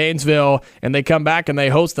Saturday in Gainesville, and they come back and they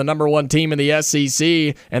host the number one team in the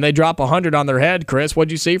SEC, and they drop 100 on their head. Chris,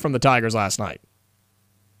 what'd you see from the Tigers last night?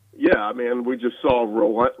 Yeah, I mean, we just saw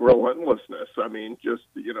relentlessness. I mean, just,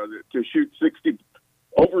 to shoot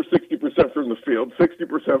over 60% from the field,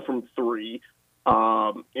 60% from three.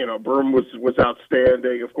 Broom was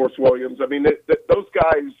outstanding. Of course, Williams. I mean, those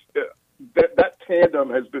guys, that tandem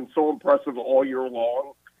has been so impressive all year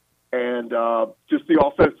long, and just the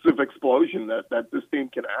offensive explosion that this team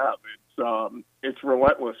can have. It's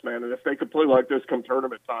relentless, man. And if they can play like this come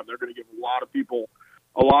tournament time, they're going to give a lot of people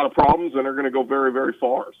a lot of problems, and they're going to go very, very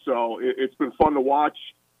far. So it's been fun to watch.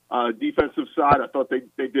 Defensive side, I thought they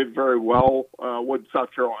did very well. What did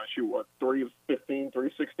South Carolina shoot? 3 of 15, 3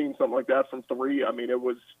 of 16, something like that from three. I mean, it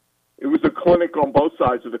was a clinic on both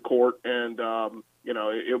sides of the court, and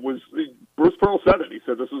it was. Bruce Pearl said it. He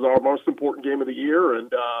said this is our most important game of the year,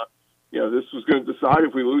 and this was going to decide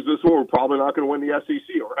if we lose this one, we're probably not going to win the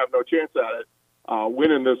SEC or have no chance at it.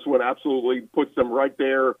 Winning this one absolutely puts them right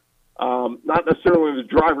there, not necessarily in the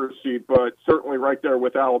driver's seat, but certainly right there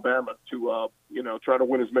with Alabama to, try to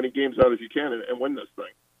win as many games out as you can and win this thing.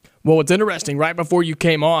 Well, what's interesting, right before you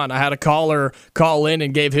came on, I had a caller call in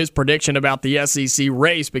and gave his prediction about the SEC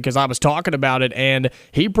race because I was talking about it, and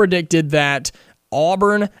he predicted that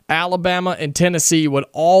Auburn, Alabama, and Tennessee would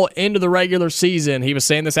all end the regular season. He was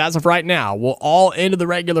saying this as of right now. Will all end the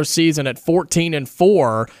regular season at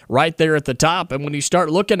 14-4, right there at the top. And when you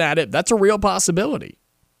start looking at it, that's a real possibility.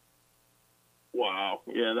 Wow,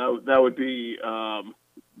 yeah, that would be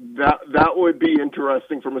that would be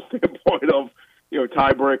interesting from a standpoint of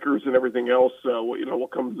tiebreakers and everything else.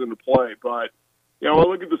 What comes into play, but. I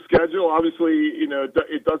look at the schedule. Obviously,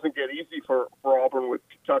 it doesn't get easy for Auburn with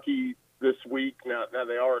Kentucky this week. Now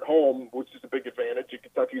they are at home, which is a big advantage.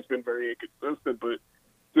 Kentucky's been very inconsistent, but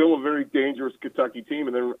still a very dangerous Kentucky team.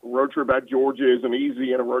 And then road trip at Georgia isn't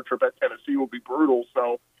easy, and a road trip at Tennessee will be brutal.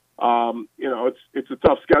 So, it's a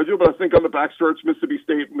tough schedule. But I think on the backstretch, Mississippi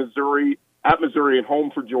State, Missouri, and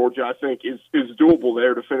home for Georgia, I think is doable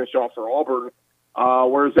there to finish off for Auburn.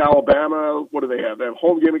 Whereas Alabama, what do they have? They have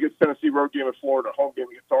home game against Tennessee, road game at Florida, home game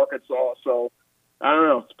against Arkansas. So I don't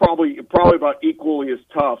know. It's probably about equally as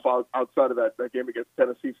tough outside of that game against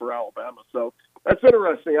Tennessee for Alabama. So that's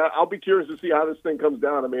interesting. I'll be curious to see how this thing comes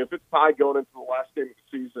down. I mean, if it's tied going into the last game of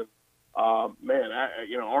the season,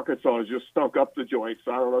 Arkansas has just stunk up the joints.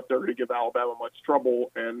 So I don't know if they're going to give Alabama much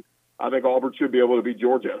trouble, and I think Auburn should be able to beat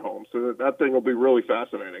Georgia at home. So that thing will be really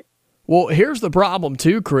fascinating. Well, here's the problem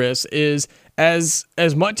too, Chris, is as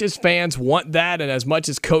much as fans want that and as much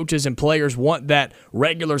as coaches and players want that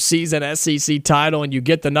regular season SEC title and you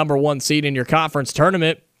get the number one seed in your conference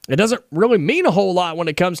tournament, it doesn't really mean a whole lot when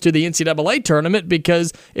it comes to the NCAA tournament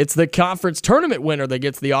because it's the conference tournament winner that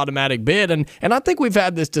gets the automatic bid. And I think we've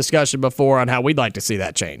had this discussion before on how we'd like to see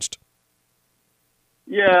that changed.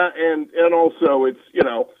 Yeah, and also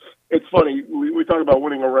it's funny. We talk about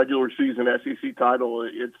winning a regular season SEC title.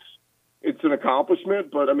 It's an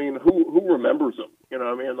accomplishment, but I mean, who remembers them?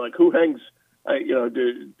 Like who hangs? I know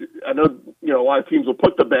a lot of teams will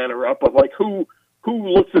put the banner up, but like who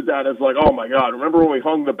looks at that as like, oh my God, remember when we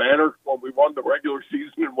hung the banner when we won the regular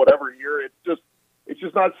season in whatever year? It's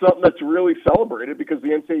just not something that's really celebrated because the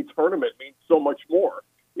NCAA tournament means so much more.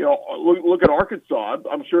 Look at Arkansas.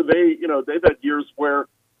 I'm sure they've had years where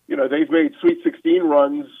they've made Sweet 16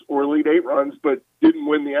 runs or Elite 8 runs, but didn't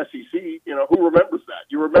win the SEC. Who remembers that?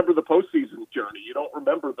 You remember the postseason journey. You don't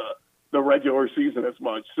remember the regular season as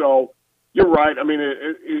much. So you're right. I mean,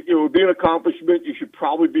 it would be an accomplishment. You should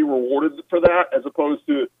probably be rewarded for that as opposed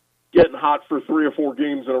to getting hot for 3 or 4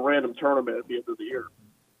 games in a random tournament at the end of the year.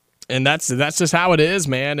 And that's just how it is,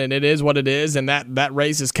 man, and it is what it is, and that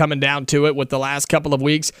race is coming down to it with the last couple of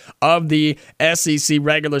weeks of the SEC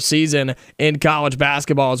regular season in college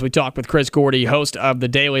basketball. As we talk with Chris Gordy, host of the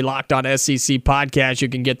Daily Locked On SEC podcast, you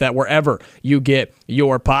can get that wherever you get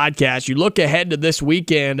your podcast. You look ahead to this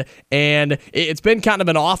weekend, and it's been kind of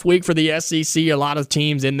an off week for the SEC. A lot of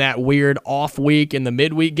teams in that weird off week in the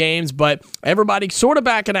midweek games, but everybody sort of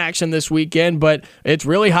back in action this weekend, but it's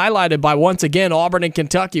really highlighted by, once again, Auburn and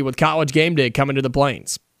Kentucky with College Game Day coming to the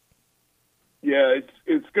Plains. Yeah,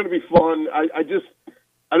 it's going to be fun.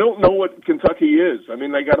 I don't know what Kentucky is. I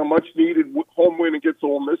mean, they got a much needed home win against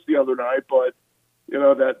Ole Miss the other night, but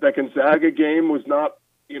that Gonzaga game was not.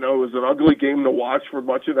 It was an ugly game to watch for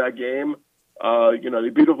much of that game. They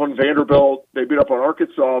beat up on Vanderbilt, they beat up on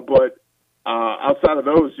Arkansas, but outside of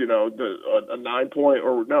those, a 9-point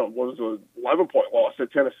or no, it was an 11-point loss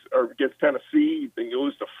at Tennessee or against Tennessee. Then you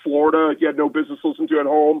lose to Florida. You had no business listening to at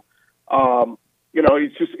home.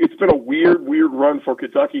 It's been a weird run for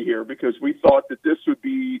Kentucky here because we thought that this would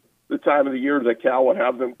be the time of the year that Cal would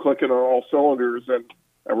have them clicking on all cylinders and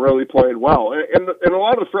really playing well. And a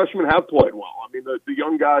lot of the freshmen have played well. I mean, the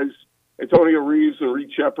young guys, Antonio Reeves and Reed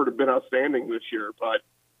Shepherd have been outstanding this year, but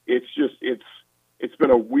it's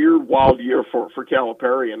been a weird, wild year for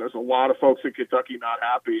Calipari, and there's a lot of folks in Kentucky not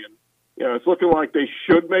happy. And it's looking like they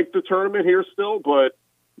should make the tournament here still, but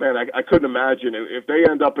man, I couldn't imagine if they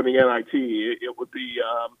end up in the NIT, it would be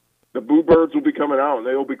the Boo Birds will be coming out, and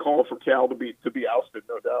they will be calling for Cal to be ousted,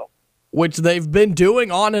 no doubt. Which they've been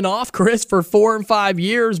doing on and off, Chris, for 4 and 5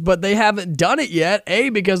 years, but they haven't done it yet. A,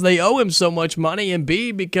 because they owe him so much money, and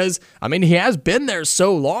B, because, he has been there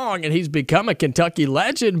so long and he's become a Kentucky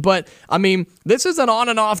legend. But, this is an on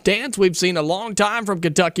and off dance we've seen a long time from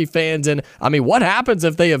Kentucky fans. And, what happens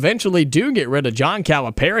if they eventually do get rid of John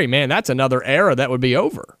Calipari? Man, that's another era that would be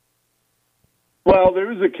over. Well,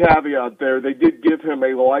 there is a caveat there. They did give him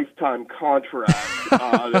a lifetime contract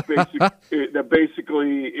that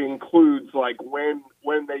basically includes like when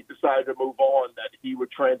they decide to move on, that he would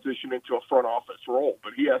transition into a front office role,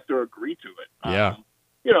 but he has to agree to it. Yeah.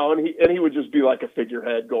 And he would just be like a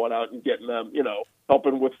figurehead going out and getting them,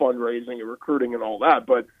 helping with fundraising and recruiting and all that.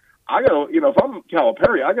 But I gotta, if I'm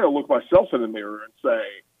Calipari, I gotta look myself in the mirror and say,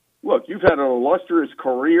 look, you've had an illustrious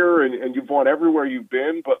career and you've won everywhere you've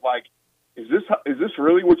been, but like, is this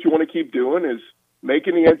really what you want to keep doing? Is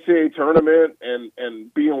making the NCAA tournament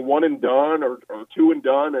and being one and done or two and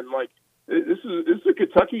done? And like, this is a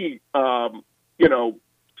Kentucky, school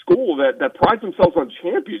that prides themselves on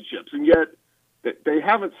championships, and yet they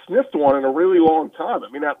haven't sniffed one in a really long time. I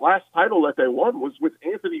mean, that last title that they won was with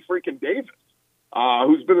Anthony freaking Davis,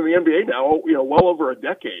 who's been in the NBA now, well over a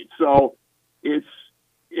decade. So it's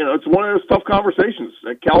one of those tough conversations.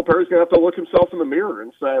 Calipari's going to have to look himself in the mirror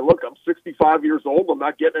and say, look, I'm 65 years old. I'm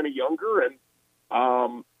not getting any younger. And,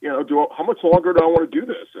 how much longer do I want to do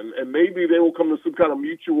this? And maybe they will come to some kind of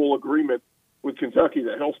mutual agreement with Kentucky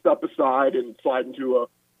that he'll step aside and slide into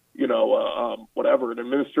an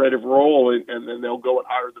administrative role, and then they'll go and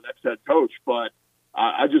hire the next head coach. But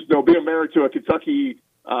I just know, being married to a Kentucky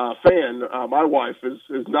fan, my wife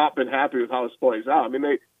has not been happy with how this plays out. I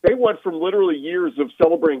mean, they went from literally years of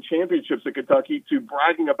celebrating championships at Kentucky to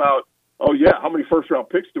bragging about, oh yeah, how many first-round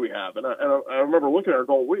picks do we have? And I remember looking at her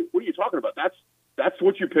going, what are you talking about? That's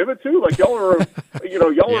what you pivot to? Like, y'all are,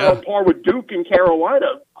 are on par with Duke and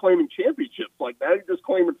Carolina claiming championships. Like, now you're just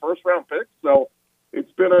claiming first-round picks. So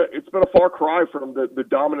it's been a far cry from the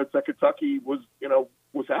dominance that Kentucky was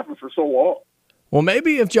having for so long. Well,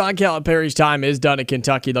 maybe if John Calipari's time is done at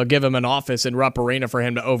Kentucky, they'll give him an office in Rupp Arena for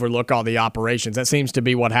him to overlook all the operations. That seems to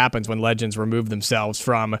be what happens when legends remove themselves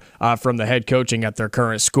from the head coaching at their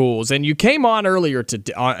current schools. And you came on earlier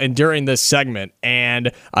during this segment,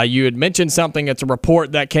 and you had mentioned something. It's a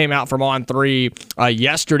report that came out from On3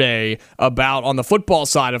 yesterday about, on the football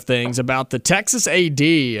side of things, about the Texas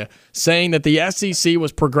AD saying that the SEC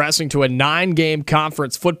was progressing to a 9-game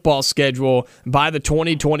conference football schedule by the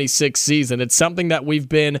 2026 season. It's something that we've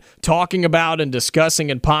been talking about and discussing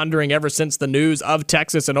and pondering ever since the news of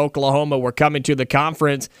Texas and Oklahoma were coming to the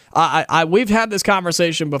conference. We've had this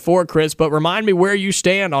conversation before, Chris, but remind me where you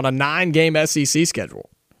stand on a 9-game SEC schedule.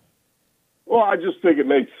 Well, I just think it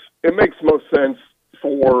makes most sense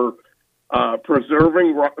for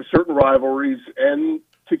preserving certain rivalries and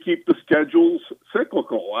to keep the schedules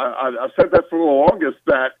cyclical. I've said that for the longest,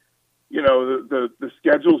 that the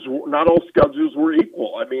schedules, not all schedules were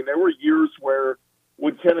equal. I mean, there were years where,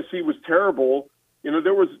 when Tennessee was terrible,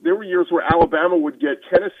 there were years where Alabama would get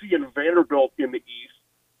Tennessee and Vanderbilt in the East,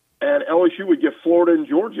 and LSU would get Florida and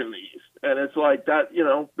Georgia in the East. And it's like that,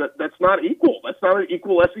 that's not equal. That's not an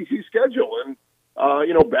equal SEC schedule. And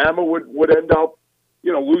Bama would end up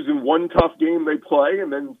losing one tough game they play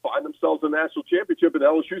and then find themselves in the national championship, and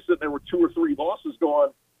LSU sitting there with 2 or 3 losses going,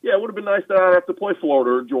 yeah, it would have been nice to not have to play Florida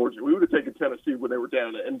or Georgia. We would have taken Tennessee when they were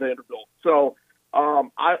down in Vanderbilt. So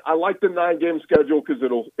I like the 9-game schedule because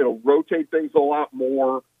it'll rotate things a lot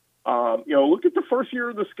more. Look at the first year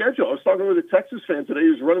of the schedule. I was talking with a Texas fan today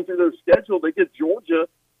who's running through their schedule. They get Georgia,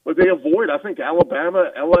 but they avoid, I think,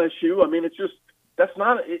 Alabama, LSU. I mean, it's just, that's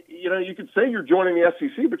not, you could say you're joining the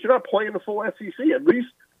SEC, but you're not playing the full SEC. At least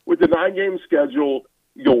with the 9-game schedule,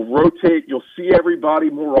 you'll rotate, you'll see everybody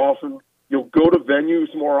more often, you'll go to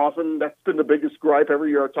venues more often. That's been the biggest gripe every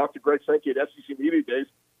year. I talk to Greg Sankey at SEC Media Days.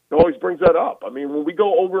 He always brings that up. I mean, when we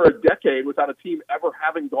go over a decade without a team ever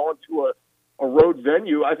having gone to a road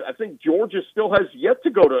venue, I think Georgia still has yet to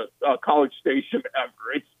go to College Station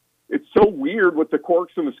ever. It's so weird with the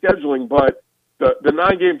quirks and the scheduling, but the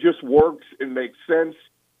 9-game just works and makes sense,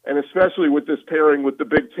 and especially with this pairing with the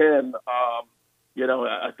Big Ten, I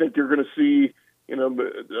think you're going to see,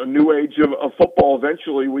 a new age of football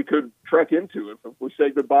eventually we could trek into. If we say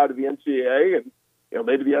goodbye to the NCAA and,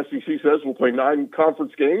 maybe the SEC says we'll play 9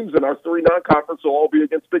 conference games and our 3 non-conference will all be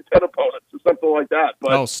against Big Ten opponents or something like that.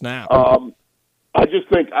 But, oh, snap. I just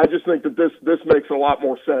think that this makes a lot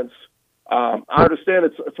more sense. I understand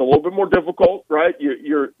it's a little bit more difficult, right?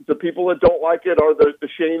 You're the people that don't like it are the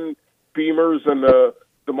Shane Beamers and the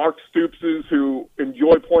Mark Stoopses who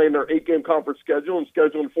enjoy playing their 8-game conference schedule and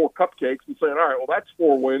scheduling 4 cupcakes and saying, all right, well, that's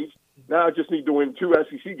 4 wins. Now I just need to win 2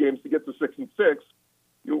 SEC games to get to 6 and 6.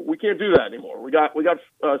 We can't do that anymore. We got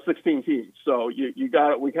 16 teams, so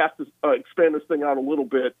we have to expand this thing out a little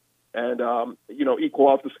bit and equal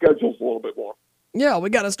out the schedules a little bit more. Yeah, we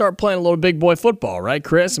got to start playing a little big boy football, right,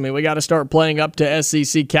 Chris? I mean, we got to start playing up to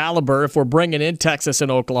SEC caliber if we're bringing in Texas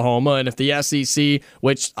and Oklahoma, and if the SEC,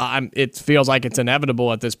 which it feels like it's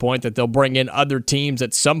inevitable at this point that they'll bring in other teams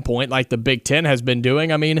at some point, like the Big Ten has been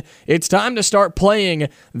doing. I mean, it's time to start playing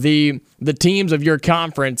the teams of your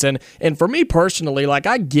conference, and for me personally, like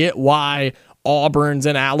I get why Auburn's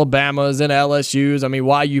and Alabama's and LSU's. I mean,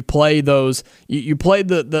 why you play those? You play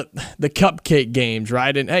the cupcake games,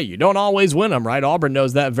 right? And hey, you don't always win them, right? Auburn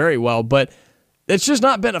knows that very well, but it's just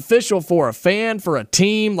not beneficial for a fan, for a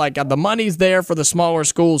team. Like the money's there for the smaller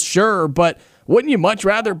schools, sure, but wouldn't you much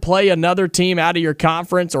rather play another team out of your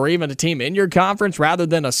conference or even a team in your conference rather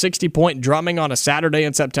than a 60-point drumming on a Saturday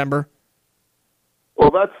in September?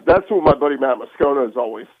 Well, that's what my buddy Matt Moscona has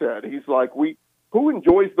always said. He's like, who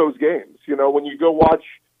enjoys those games? You know, when you go watch,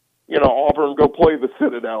 Auburn go play the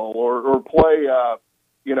Citadel or play,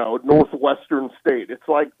 Northwestern State. It's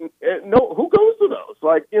like, no, who goes to those?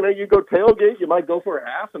 Like, you go tailgate, you might go for a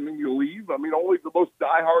half, and then you leave. I mean, only the most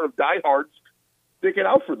diehard of diehards stick it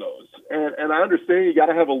out for those. And I understand you got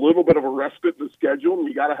to have a little bit of a respite in the schedule, and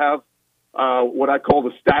you got to have what I call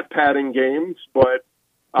the stat padding games, but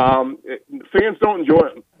fans don't enjoy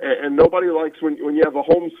them. And nobody likes when you have a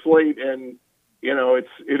home slate and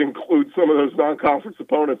it includes some of those non-conference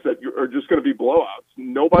opponents that are just going to be blowouts.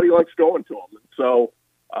 Nobody likes going to them. So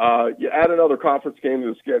you add another conference game to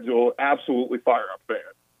the schedule, absolutely fire up fans.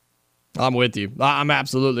 I'm with you. I'm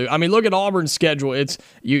absolutely. I mean, look at Auburn's schedule. It's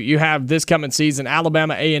you have this coming season,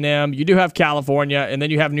 Alabama, A&M. You do have California, and then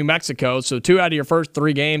you have New Mexico. So 2 out of your first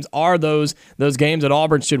 3 games are those games that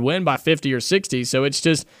Auburn should win by 50 or 60. So it's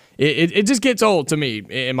just it just gets old to me,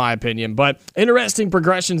 in my opinion. But interesting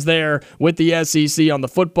progressions there with the SEC on the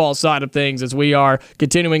football side of things as we are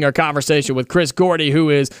continuing our conversation with Chris Gordy,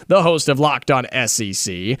 who is the host of Locked On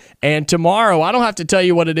SEC. And tomorrow, I don't have to tell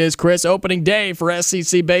you what it is, Chris, opening day for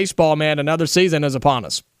SEC baseball, man. Another season is upon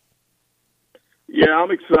us. Yeah,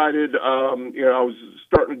 I'm excited. I was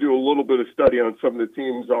starting to do a little bit of study on some of the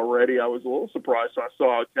teams already. I was a little surprised when I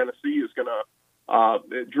saw Tennessee is going to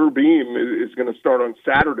Drew Beam is going to start on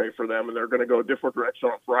Saturday for them, and they're going to go a different direction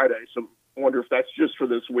on Friday. So I wonder if that's just for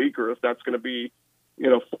this week or if that's going to be,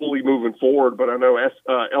 fully moving forward. But I know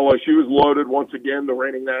LSU is loaded once again, the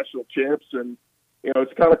reigning national champs, and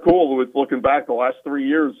it's kind of cool with looking back the last 3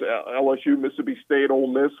 years. LSU, Mississippi State, Ole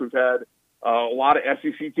Miss. We've had a lot of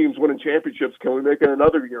SEC teams winning championships. Can we make it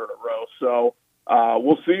another year in a row? So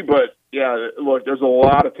we'll see, but yeah, look, there's a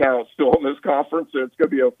lot of talent still in this conference, and it's going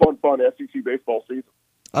to be a fun SEC baseball season.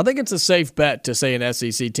 I think it's a safe bet to say an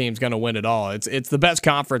SEC team's going to win it all. It's the best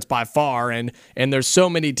conference by far, and there's so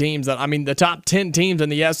many teams that, I mean, the top 10 teams in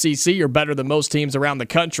the SEC are better than most teams around the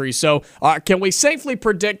country. So can we safely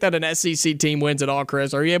predict that an SEC team wins it all,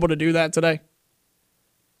 Chris? Are you able to do that today?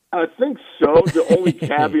 I think so. The only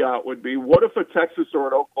caveat would be, what if a Texas or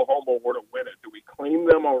an Oklahoma were to win it? Do we claim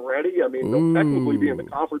them already? I mean, they'll technically be in the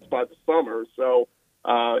conference by the summer, so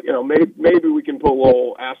maybe we can put a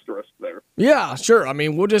little asterisk there. Yeah, sure. I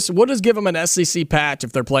mean, we'll just give them an SEC patch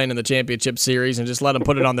if they're playing in the championship series and just let them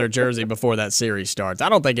put it on their jersey before that series starts. I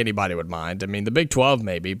don't think anybody would mind. I mean, the Big 12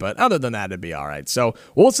 maybe, but other than that, it'd be all right. So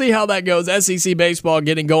we'll see how that goes. SEC baseball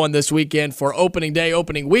getting going this weekend for opening day,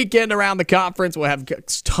 opening weekend around the conference. We'll have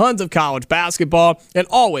tons of college basketball and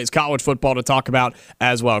always college football to talk about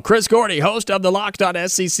as well. Chris Gordy, host of the Locked On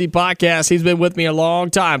SEC podcast. He's been with me a long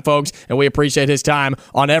time, folks, and we appreciate his time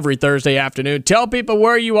on every Thursday afternoon. Tell people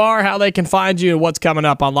where you are, how they can find you, and what's coming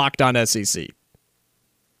up on Locked On SEC.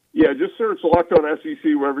 Yeah, just search Locked On SEC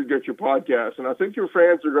wherever you get your podcast. And I think your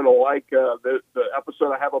fans are going to like the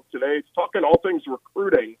episode I have up today. It's talking all things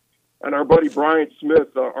recruiting. And our buddy Brian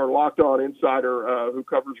Smith, our Locked On insider who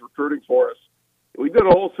covers recruiting for us, we did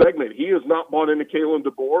a whole segment. He has not bought into Kalen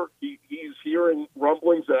DeBoer. He's hearing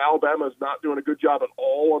rumblings that Alabama is not doing a good job at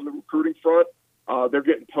all on the recruiting front. They're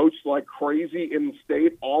getting poached like crazy in the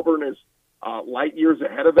state. Auburn is light years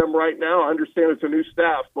ahead of them right now. I understand it's a new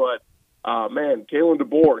staff, but, man, Kalen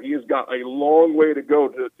DeBoer, he has got a long way to go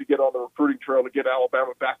to get on the recruiting trail to get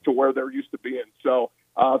Alabama back to where they're used to being. So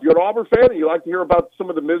if you're an Auburn fan and you like to hear about some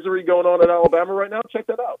of the misery going on in Alabama right now, check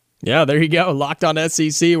that out. Yeah, there you go. Locked On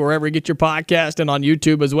SEC, wherever you get your podcast, and on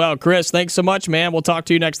YouTube as well. Chris, thanks so much, man. We'll talk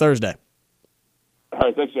to you next Thursday. All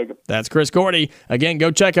right, thanks, Jacob. That's Chris Gordy. Again,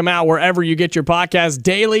 go check him out wherever you get your podcast.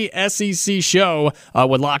 Daily SEC show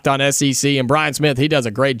with Locked On SEC. And Brian Smith, he does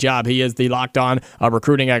a great job. He is the Locked On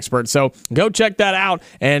recruiting expert. So go check that out.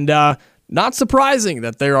 And not surprising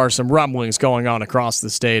that there are some rumblings going on across the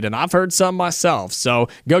state, and I've heard some myself. So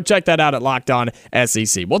go check that out at Locked On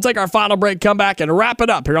SEC. We'll take our final break, come back, and wrap it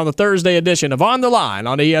up here on the Thursday edition of On the Line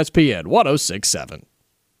on ESPN 106.7.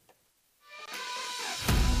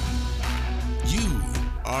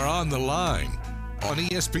 are on the line on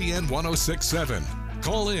ESPN 1067.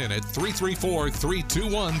 Call in at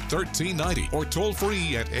 334-321-1390 or toll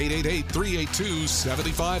free at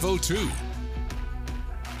 888-382-7502.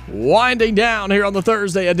 Winding down here on the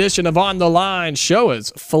Thursday edition of On the Line. Show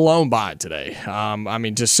has flown by today.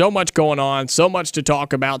 Just so much going on, so much to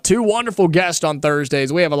talk about. Two wonderful guests on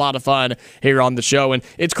Thursdays. We have a lot of fun here on the show, and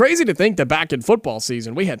it's crazy to think that back in football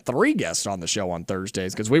season, we had 3 guests on the show on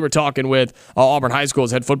Thursdays because we were talking with Auburn High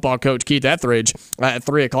School's head football coach Keith Etheridge at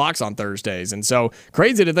 3 o'clock on Thursdays, and so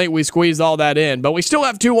crazy to think we squeezed all that in. But we still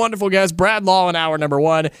have 2 wonderful guests, Brad Law in hour number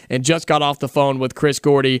 1, and just got off the phone with Chris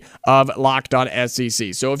Gordy of Locked On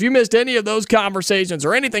SEC. So if you missed any of those conversations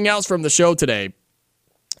or anything else from the show today,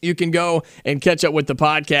 you can go and catch up with the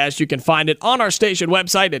podcast. You can find it on our station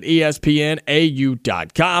website at espnau.com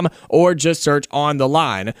or just search On the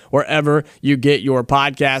Line wherever you get your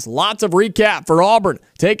podcast. Lots of recap for Auburn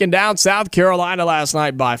taking down South Carolina last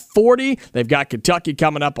night by 40. They've got Kentucky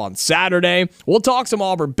coming up on Saturday. We'll talk some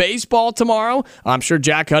Auburn baseball tomorrow. I'm sure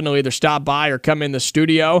Jack Hudden will either stop by or come in the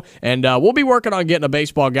studio, and we'll be working on getting a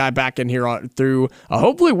baseball guy back in here through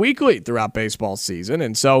hopefully weekly throughout baseball season.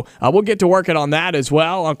 And so we'll get to working on that as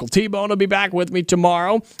well. Uncle T-Bone will be back with me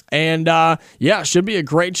tomorrow. And, should be a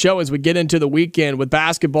great show as we get into the weekend with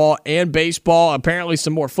basketball and baseball. Apparently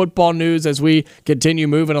some more football news as we continue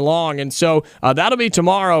moving along. And so that'll be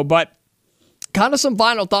tomorrow. But kind of some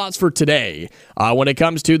final thoughts for today. When it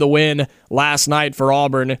comes to the win last night for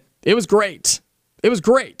Auburn, it was great. It was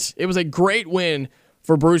great. It was a great win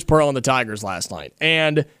for Bruce Pearl and the Tigers last night.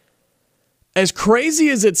 And as crazy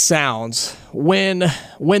as it sounds, when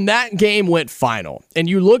that game went final and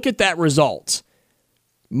you look at that result,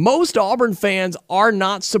 most Auburn fans are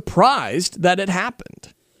not surprised that it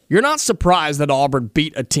happened. You're not surprised that Auburn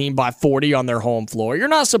beat a team by 40 on their home floor. You're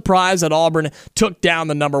not surprised that Auburn took down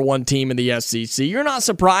the number 1 team in the SEC. You're not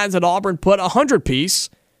surprised that Auburn put a 100-piece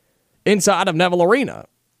inside of Neville Arena.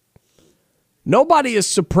 Nobody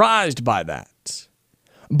is surprised by that.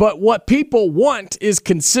 But what people want is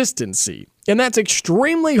consistency. And that's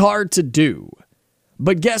extremely hard to do.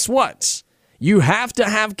 But guess what? You have to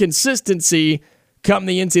have consistency come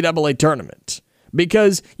the NCAA tournament.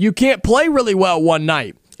 Because you can't play really well one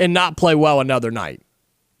night and not play well another night.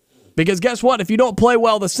 Because guess what? If you don't play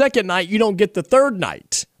well the second night, you don't get the third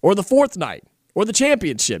night or the fourth night or the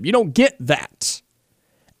championship. You don't get that.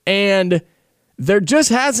 And there just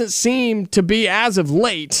hasn't seemed to be, as of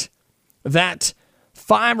late, that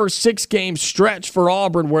 5 or 6 game stretch for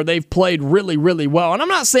Auburn where they've played really, really well. And I'm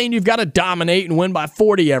not saying you've got to dominate and win by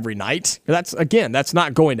 40 every night. That's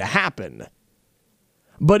not going to happen.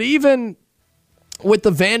 But even with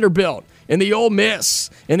the Vanderbilt and the Ole Miss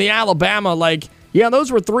and the Alabama,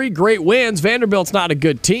 those were 3 great wins. Vanderbilt's not a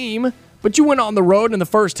good team, but you went on the road in the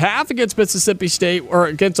first half against Mississippi State or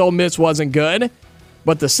against Ole Miss wasn't good.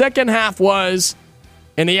 But the second half was,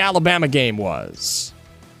 and the Alabama game was.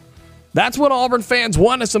 That's what Auburn fans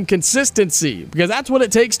want, is some consistency, because that's what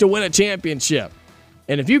it takes to win a championship.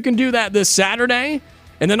 And if you can do that this Saturday,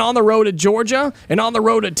 and then on the road at Georgia, and on the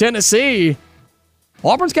road at Tennessee,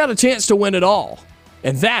 Auburn's got a chance to win it all.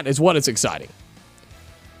 And that is what is exciting.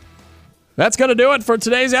 That's going to do it for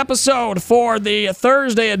today's episode for the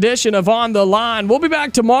Thursday edition of On the Line. We'll be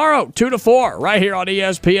back tomorrow, 2 to 4, right here on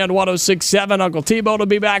ESPN 1067. Uncle T-Bone will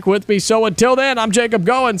be back with me. So until then, I'm Jacob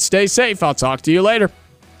Goins. Stay safe. I'll talk to you later.